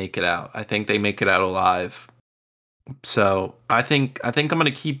are going to make it out. I think they make it out alive. So I think I'm going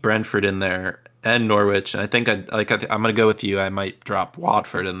to keep Brentford in there and Norwich. And I think I'm going to go with you. I might drop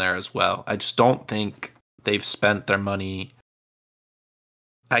Watford in there as well. I just don't think they've spent their money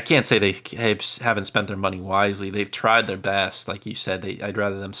I can't say they haven't spent their money wisely. They've tried their best, like you said. I'd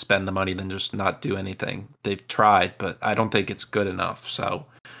rather them spend the money than just not do anything. They've tried, but I don't think it's good enough. So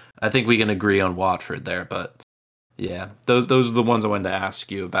I think we can agree on Watford there. But yeah, those are the ones I wanted to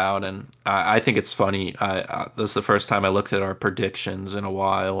ask you about, and I think it's funny. This is the first time I looked at our predictions in a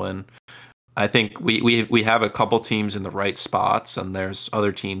while, and I think we have a couple teams in the right spots, and there's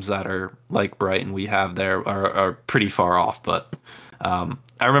other teams that are like Brighton. We have there are pretty far off, but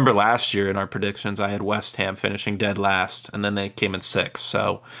I remember last year in our predictions, I had West Ham finishing dead last, and then they came in sixth.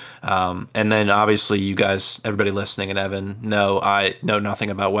 So, and then obviously you guys, everybody listening, and Evan, know I know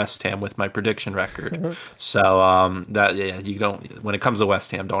nothing about West Ham with my prediction record. So that yeah, you don't when it comes to West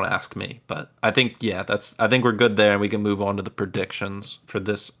Ham, don't ask me. But I think yeah, I think we're good there, and we can move on to the predictions for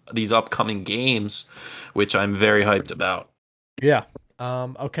these upcoming games, which I'm very hyped about. Yeah.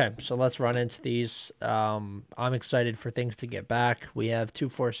 Okay, so let's run into these. I'm excited for things to get back. We have 2,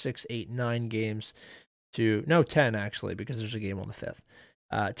 4, 6, 8, 9 games to no 10 actually because there's a game on the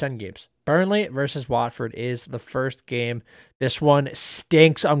 5th. 10 games. Burnley versus Watford is the first game. This one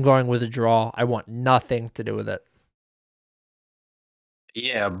stinks. I'm going with a draw. I want nothing to do with it.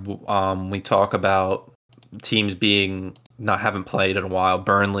 Yeah, we talk about teams being not haven't played in a while.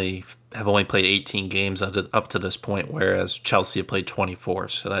 Burnley have only played 18 games up to this point, whereas Chelsea have played 24.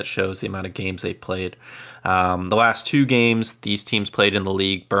 So that shows the amount of games they played. The last two games these teams played in the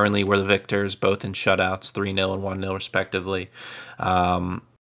league, Burnley were the victors, both in shutouts, 3-0 and 1-0 respectively. Um,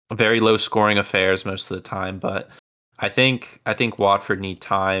 Very low scoring affairs most of the time, but I think Watford need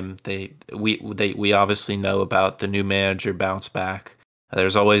time. We obviously know about the new manager bounce back.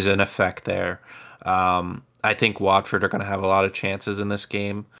 There's always an effect there. I think Watford are going to have a lot of chances in this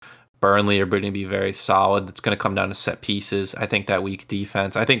game. Burnley are going to be very solid. It's going to come down to set pieces. I think that weak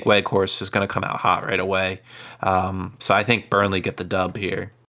defense. I think Weghorst is going to come out hot right away. So I think Burnley get the dub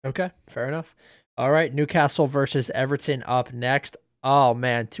here. Okay, fair enough. All right, Newcastle versus Everton up next. Oh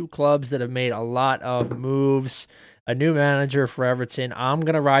man, two clubs that have made a lot of moves. A new manager for Everton. I'm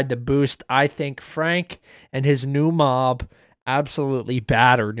gonna ride the boost. I think Frank and his new mob absolutely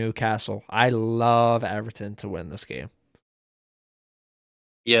batter Newcastle. I love Everton to win this game.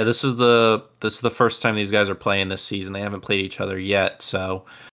 Yeah, this is the first time these guys are playing this season. They haven't played each other yet, so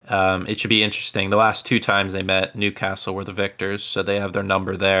it should be interesting. The last two times they met, Newcastle were the victors, so they have their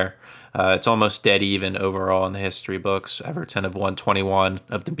number there. It's almost dead even overall in the history books. Everton have won 21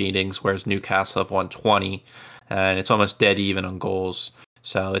 of the meetings, whereas Newcastle have won 20, and it's almost dead even on goals.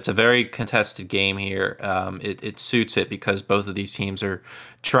 So it's a very contested game here. It suits it because both of these teams are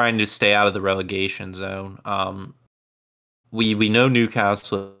trying to stay out of the relegation zone. We know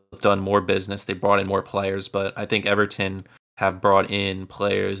Newcastle have done more business. They brought in more players, but I think Everton have brought in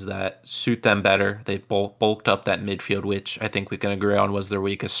players that suit them better. They bulked up that midfield, which I think we can agree on was their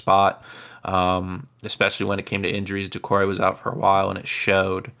weakest spot, especially when it came to injuries. Decore was out for a while, and it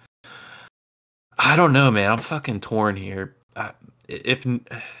showed. I don't know, man. I'm fucking torn here. If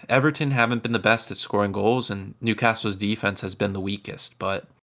Everton haven't been the best at scoring goals, and Newcastle's defense has been the weakest, but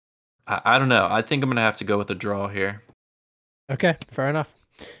I don't know. I think I'm gonna have to go with a draw here. Okay, fair enough.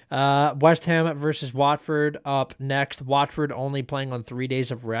 West Ham versus Watford up next. Watford only playing on 3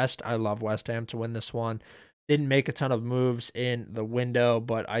 days of rest. I love West Ham to win this one. Didn't make a ton of moves in the window,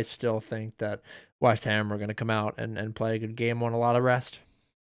 but I still think that West Ham are going to come out and play a good game on a lot of rest.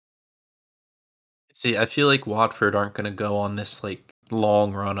 See, I feel like Watford aren't going to go on this like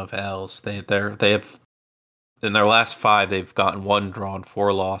long run of L's. They have in their last five they've gotten one draw and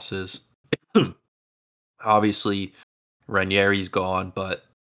four losses. Obviously, Ranieri's gone, but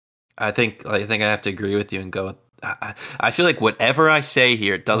I think I have to agree with you and go. I feel like whatever I say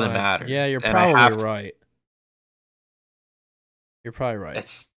here, it doesn't Right. matter, Yeah, you're and I probably have to. right. You're probably right.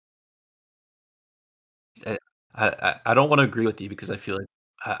 It's I don't want to agree with you because I feel like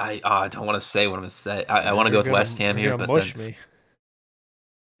I don't want to say what I'm going to say. I want to go with West Ham You're here, gonna but then mush me.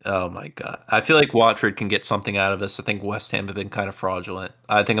 oh my god, I feel like Watford can get something out of this. I think West Ham have been kind of fraudulent.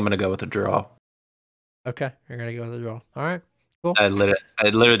 I think I'm going to go with a draw. Okay, you're gonna go with the draw. All right, cool. It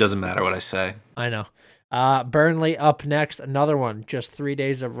literally doesn't matter what I say. I know. Burnley up next. Another one. Just 3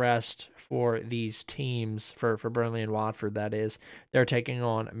 days of rest for these teams for Burnley and Watford. That is, they're taking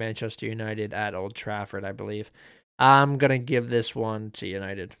on Manchester United at Old Trafford, I believe. I'm gonna give this one to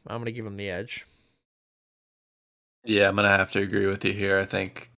United. I'm gonna give them the edge. Yeah, I'm gonna have to agree with you here. I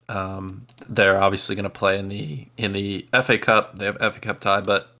think they're obviously gonna play in the FA Cup. They have FA Cup tie,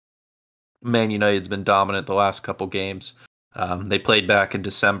 but Man United's been dominant the last couple games. They played back in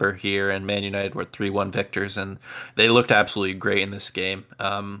December here, and Man United were 3-1 victors, and they looked absolutely great in this game.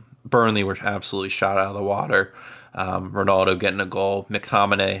 Burnley were absolutely shot out of the water. Ronaldo getting a goal.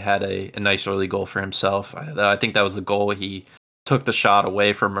 McTominay had a nice early goal for himself. I think that was the goal. He took the shot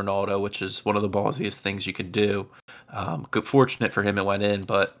away from Ronaldo, which is one of the ballsiest things you could do. Good, fortunate for him, it went in,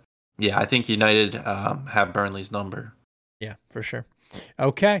 but yeah, I think United have Burnley's number. Yeah, for sure.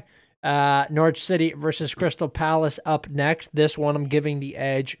 Okay. Norwich City versus Crystal Palace up next. This one I'm giving the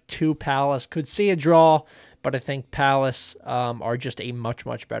edge to Palace. Could see a draw, but I think Palace are just a much,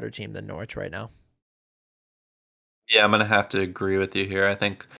 much better team than Norwich right now. Yeah, I'm gonna have to agree with you here. I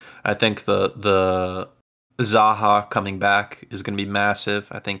think the Zaha coming back is gonna be massive.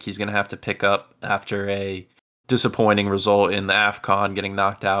 I think he's gonna have to pick up after a disappointing result in the AFCON, getting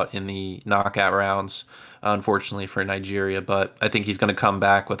knocked out in the knockout rounds, unfortunately for Nigeria. But I think he's gonna come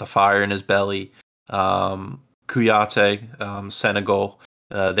back with a fire in his belly. Kouyaté, Senegal.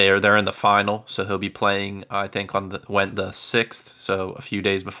 They're in the final, so he'll be playing. I think on the 6th, so a few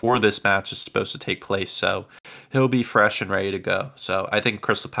days before this match is supposed to take place. So he'll be fresh and ready to go. So I think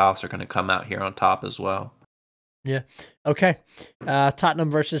Crystal Palace are going to come out here on top as well. Yeah. Okay. Tottenham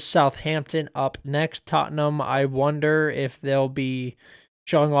versus Southampton up next. Tottenham, I wonder if they'll be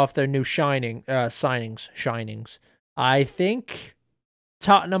showing off their new shinings. I think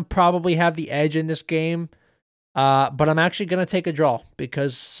Tottenham probably have the edge in this game. But I'm actually going to take a draw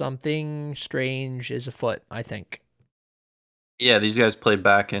because something strange is afoot, I think. Yeah, these guys played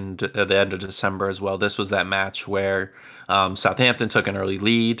back in at the end of December as well. This was that match where Southampton took an early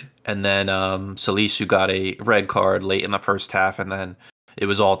lead, and then Salisu got a red card late in the first half, and then it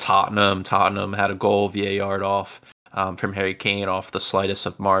was all Tottenham. Tottenham had a goal VAR'd off from Harry Kane off the slightest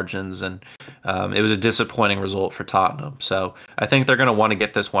of margins, and it was a disappointing result for Tottenham. So I think they're going to want to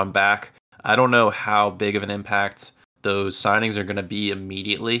get this one back. I don't know how big of an impact those signings are going to be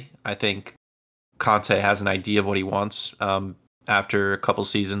immediately. I think Conte has an idea of what he wants after a couple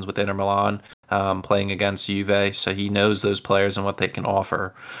seasons with Inter Milan, playing against Juve, so he knows those players and what they can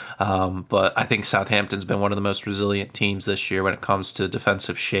offer. But I think Southampton's been one of the most resilient teams this year when it comes to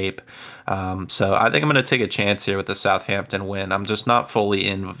defensive shape. So I think I'm going to take a chance here with the Southampton win. I'm just not fully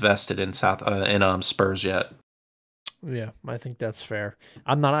invested in Spurs yet. Yeah, I think that's fair.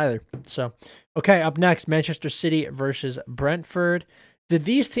 I'm not either. So, okay, up next, Manchester City versus Brentford. Did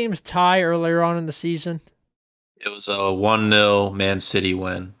these teams tie earlier on in the season? It was a 1-0 Man City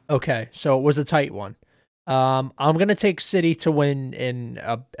win. Okay, so it was a tight one. I'm gonna take City to win in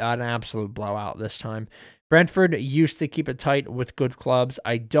an absolute blowout this time. Brentford used to keep it tight with good clubs.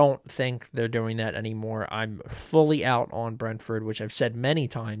 I don't think they're doing that anymore. I'm fully out on Brentford, which I've said many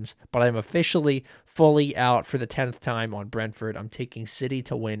times, but I'm officially fully out for the 10th time on Brentford. I'm taking City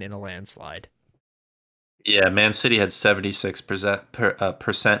to win in a landslide. Yeah, Man City had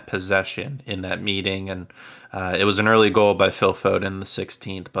 76% possession in that meeting, and it was an early goal by Phil Foden in the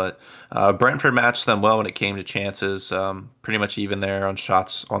 16th. But Brentford matched them well when it came to chances, pretty much even there on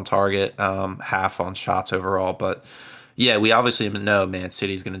shots on target, half on shots overall. But yeah, we obviously know Man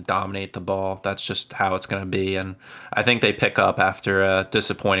City's going to dominate the ball. That's just how it's going to be, and I think they pick up after a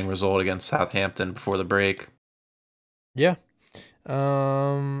disappointing result against Southampton before the break. Yeah.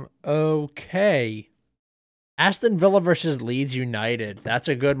 Okay. Aston Villa versus Leeds United. That's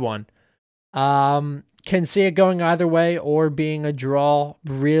a good one. Can see it going either way or being a draw.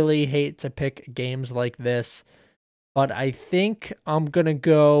 Really hate to pick games like this, but I think I'm going to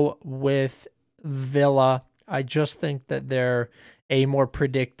go with Villa. I just think that they're a more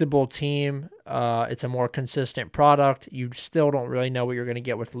predictable team. It's a more consistent product. You still don't really know what you're going to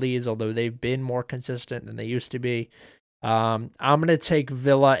get with Leeds, although they've been more consistent than they used to be. I'm going to take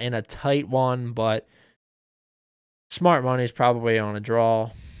Villa in a tight one, but smart money is probably on a draw.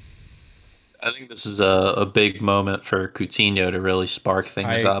 I think this is a big moment for Coutinho to really spark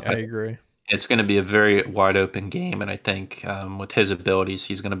things I up. agree. It's going to be a very wide open game, and I think with his abilities,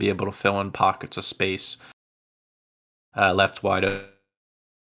 he's going to be able to fill in pockets of space left wide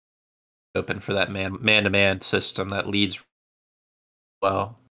open for that man to man system that leads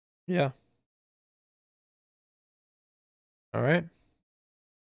well. Yeah. All right.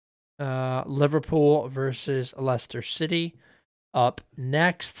 Liverpool versus Leicester City up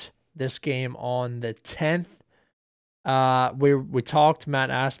next. This game on the 10th. We talked. Matt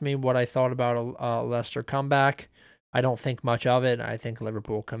asked me what I thought about a Leicester comeback. I don't think much of it. I think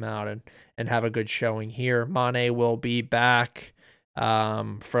Liverpool will come out and have a good showing here. Mane will be back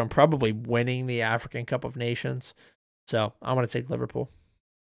from probably winning the African Cup of Nations. So I'm going to take Liverpool.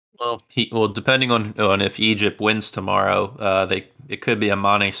 Well, depending on if Egypt wins tomorrow, it could be a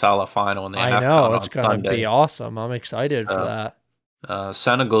Mane Salah final in the I AFCON know. It's on going to be Sunday. awesome. I'm excited for that.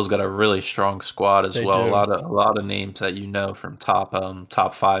 Senegal's got a really strong squad as They well. do. A lot of names that you know from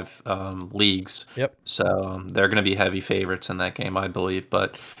top five leagues. Yep. So they're going to be heavy favorites in that game, I believe.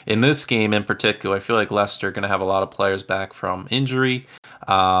 But in this game in particular, I feel like Leicester are going to have a lot of players back from injury.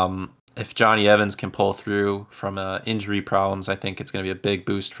 If Johnny Evans can pull through from injury problems, I think it's going to be a big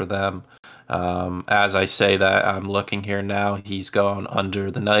boost for them. As I say that, I'm looking here now. He's gone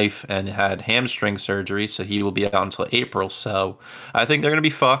under the knife and had hamstring surgery, so he will be out until April. So I think they're going to be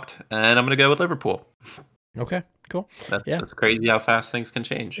fucked, and I'm going to go with Liverpool. Okay, cool. Yeah, That's crazy how fast things can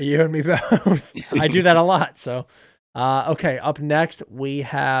change. you and me both. I do that a lot. So, okay, up next we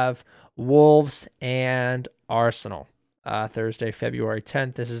have Wolves and Arsenal. Thursday, February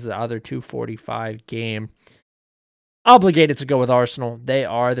 10th. This is the other 2:45 game. Obligated to go with Arsenal. They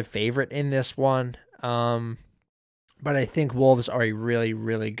are the favorite in this one. But I think Wolves are a really,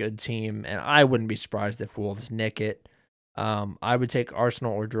 really good team, and I wouldn't be surprised if Wolves nick it. I would take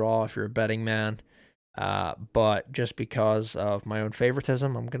Arsenal or draw if you're a betting man. But just because of my own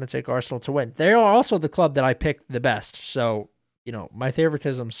favoritism, I'm going to take Arsenal to win. They are also the club that I picked the best. So, my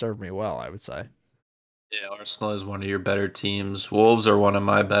favoritism served me well, I would say. Yeah, Arsenal is one of your better teams. Wolves are one of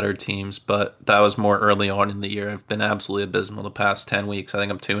my better teams, but that was more early on in the year. I've been absolutely abysmal the past 10 weeks. I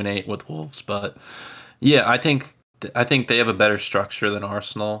think I'm 2-8 with Wolves, but yeah, I think they have a better structure than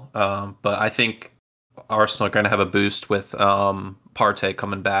Arsenal. But I think Arsenal are going to have a boost with Partey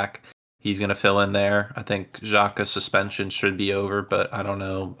coming back. He's going to fill in there. I think Xhaka's suspension should be over, but I don't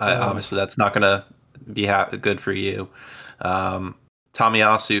know. Obviously, that's not going to be good for you. Um,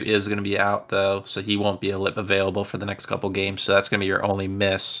 Tomiyasu is going to be out though, so he won't be available for the next couple games. So that's going to be your only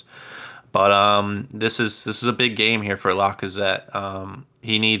miss. But this is a big game here for Lacazette.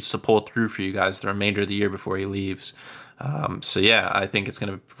 He needs to pull through for you guys the remainder of the year before he leaves. So yeah, I think it's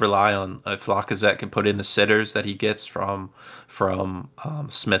going to rely on if Lacazette can put in the sitters that he gets from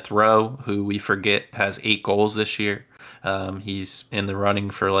Smith Rowe, who we forget has 8 goals this year. He's in the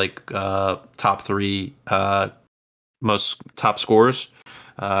running for like top three most top scorers.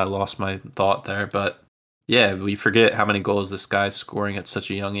 I lost my thought there, but yeah, we forget how many goals this guy's scoring at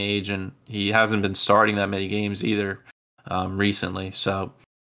such a young age, and he hasn't been starting that many games either recently. So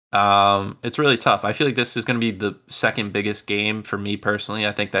it's really tough. I feel like this is going to be the second biggest game for me personally.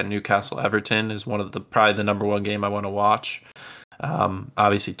 I think that Newcastle Everton is one of the probably the number one game I want to watch.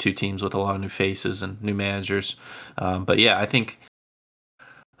 Obviously, two teams with a lot of new faces and new managers, but yeah, I think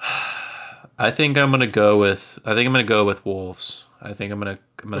I'm gonna go with Wolves. I'm gonna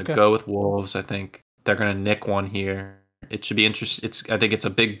Okay. go with Wolves. I think they're gonna nick one here. It should be interesting. I think it's a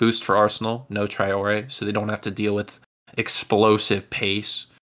big boost for Arsenal. No Traore, so they don't have to deal with explosive pace.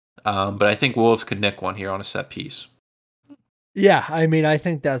 But I think Wolves could nick one here on a set piece. Yeah, I mean, I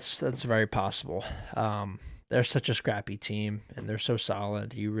think that's very possible. They're such a scrappy team, and they're so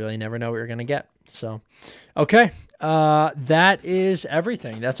solid. You really never know what you're gonna get. So, okay, that is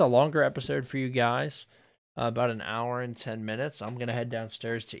everything. That's a longer episode for you guys, about an hour and 10 minutes. I'm gonna head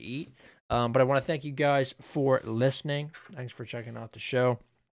downstairs to eat. But I want to thank you guys for listening. Thanks for checking out the show.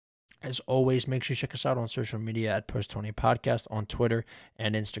 As always, make sure you check us out on social media at Post20 Podcast on Twitter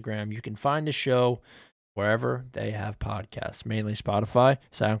and Instagram. You can find the show wherever they have podcasts, mainly Spotify,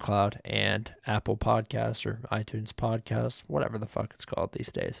 SoundCloud, and Apple Podcasts or iTunes Podcasts, whatever the fuck it's called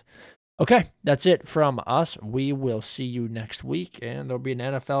these days. Okay, that's it from us. We will see you next week, and there'll be an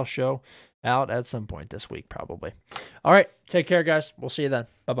NFL show out at some point this week, probably. All right, take care, guys. We'll see you then.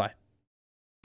 Bye-bye.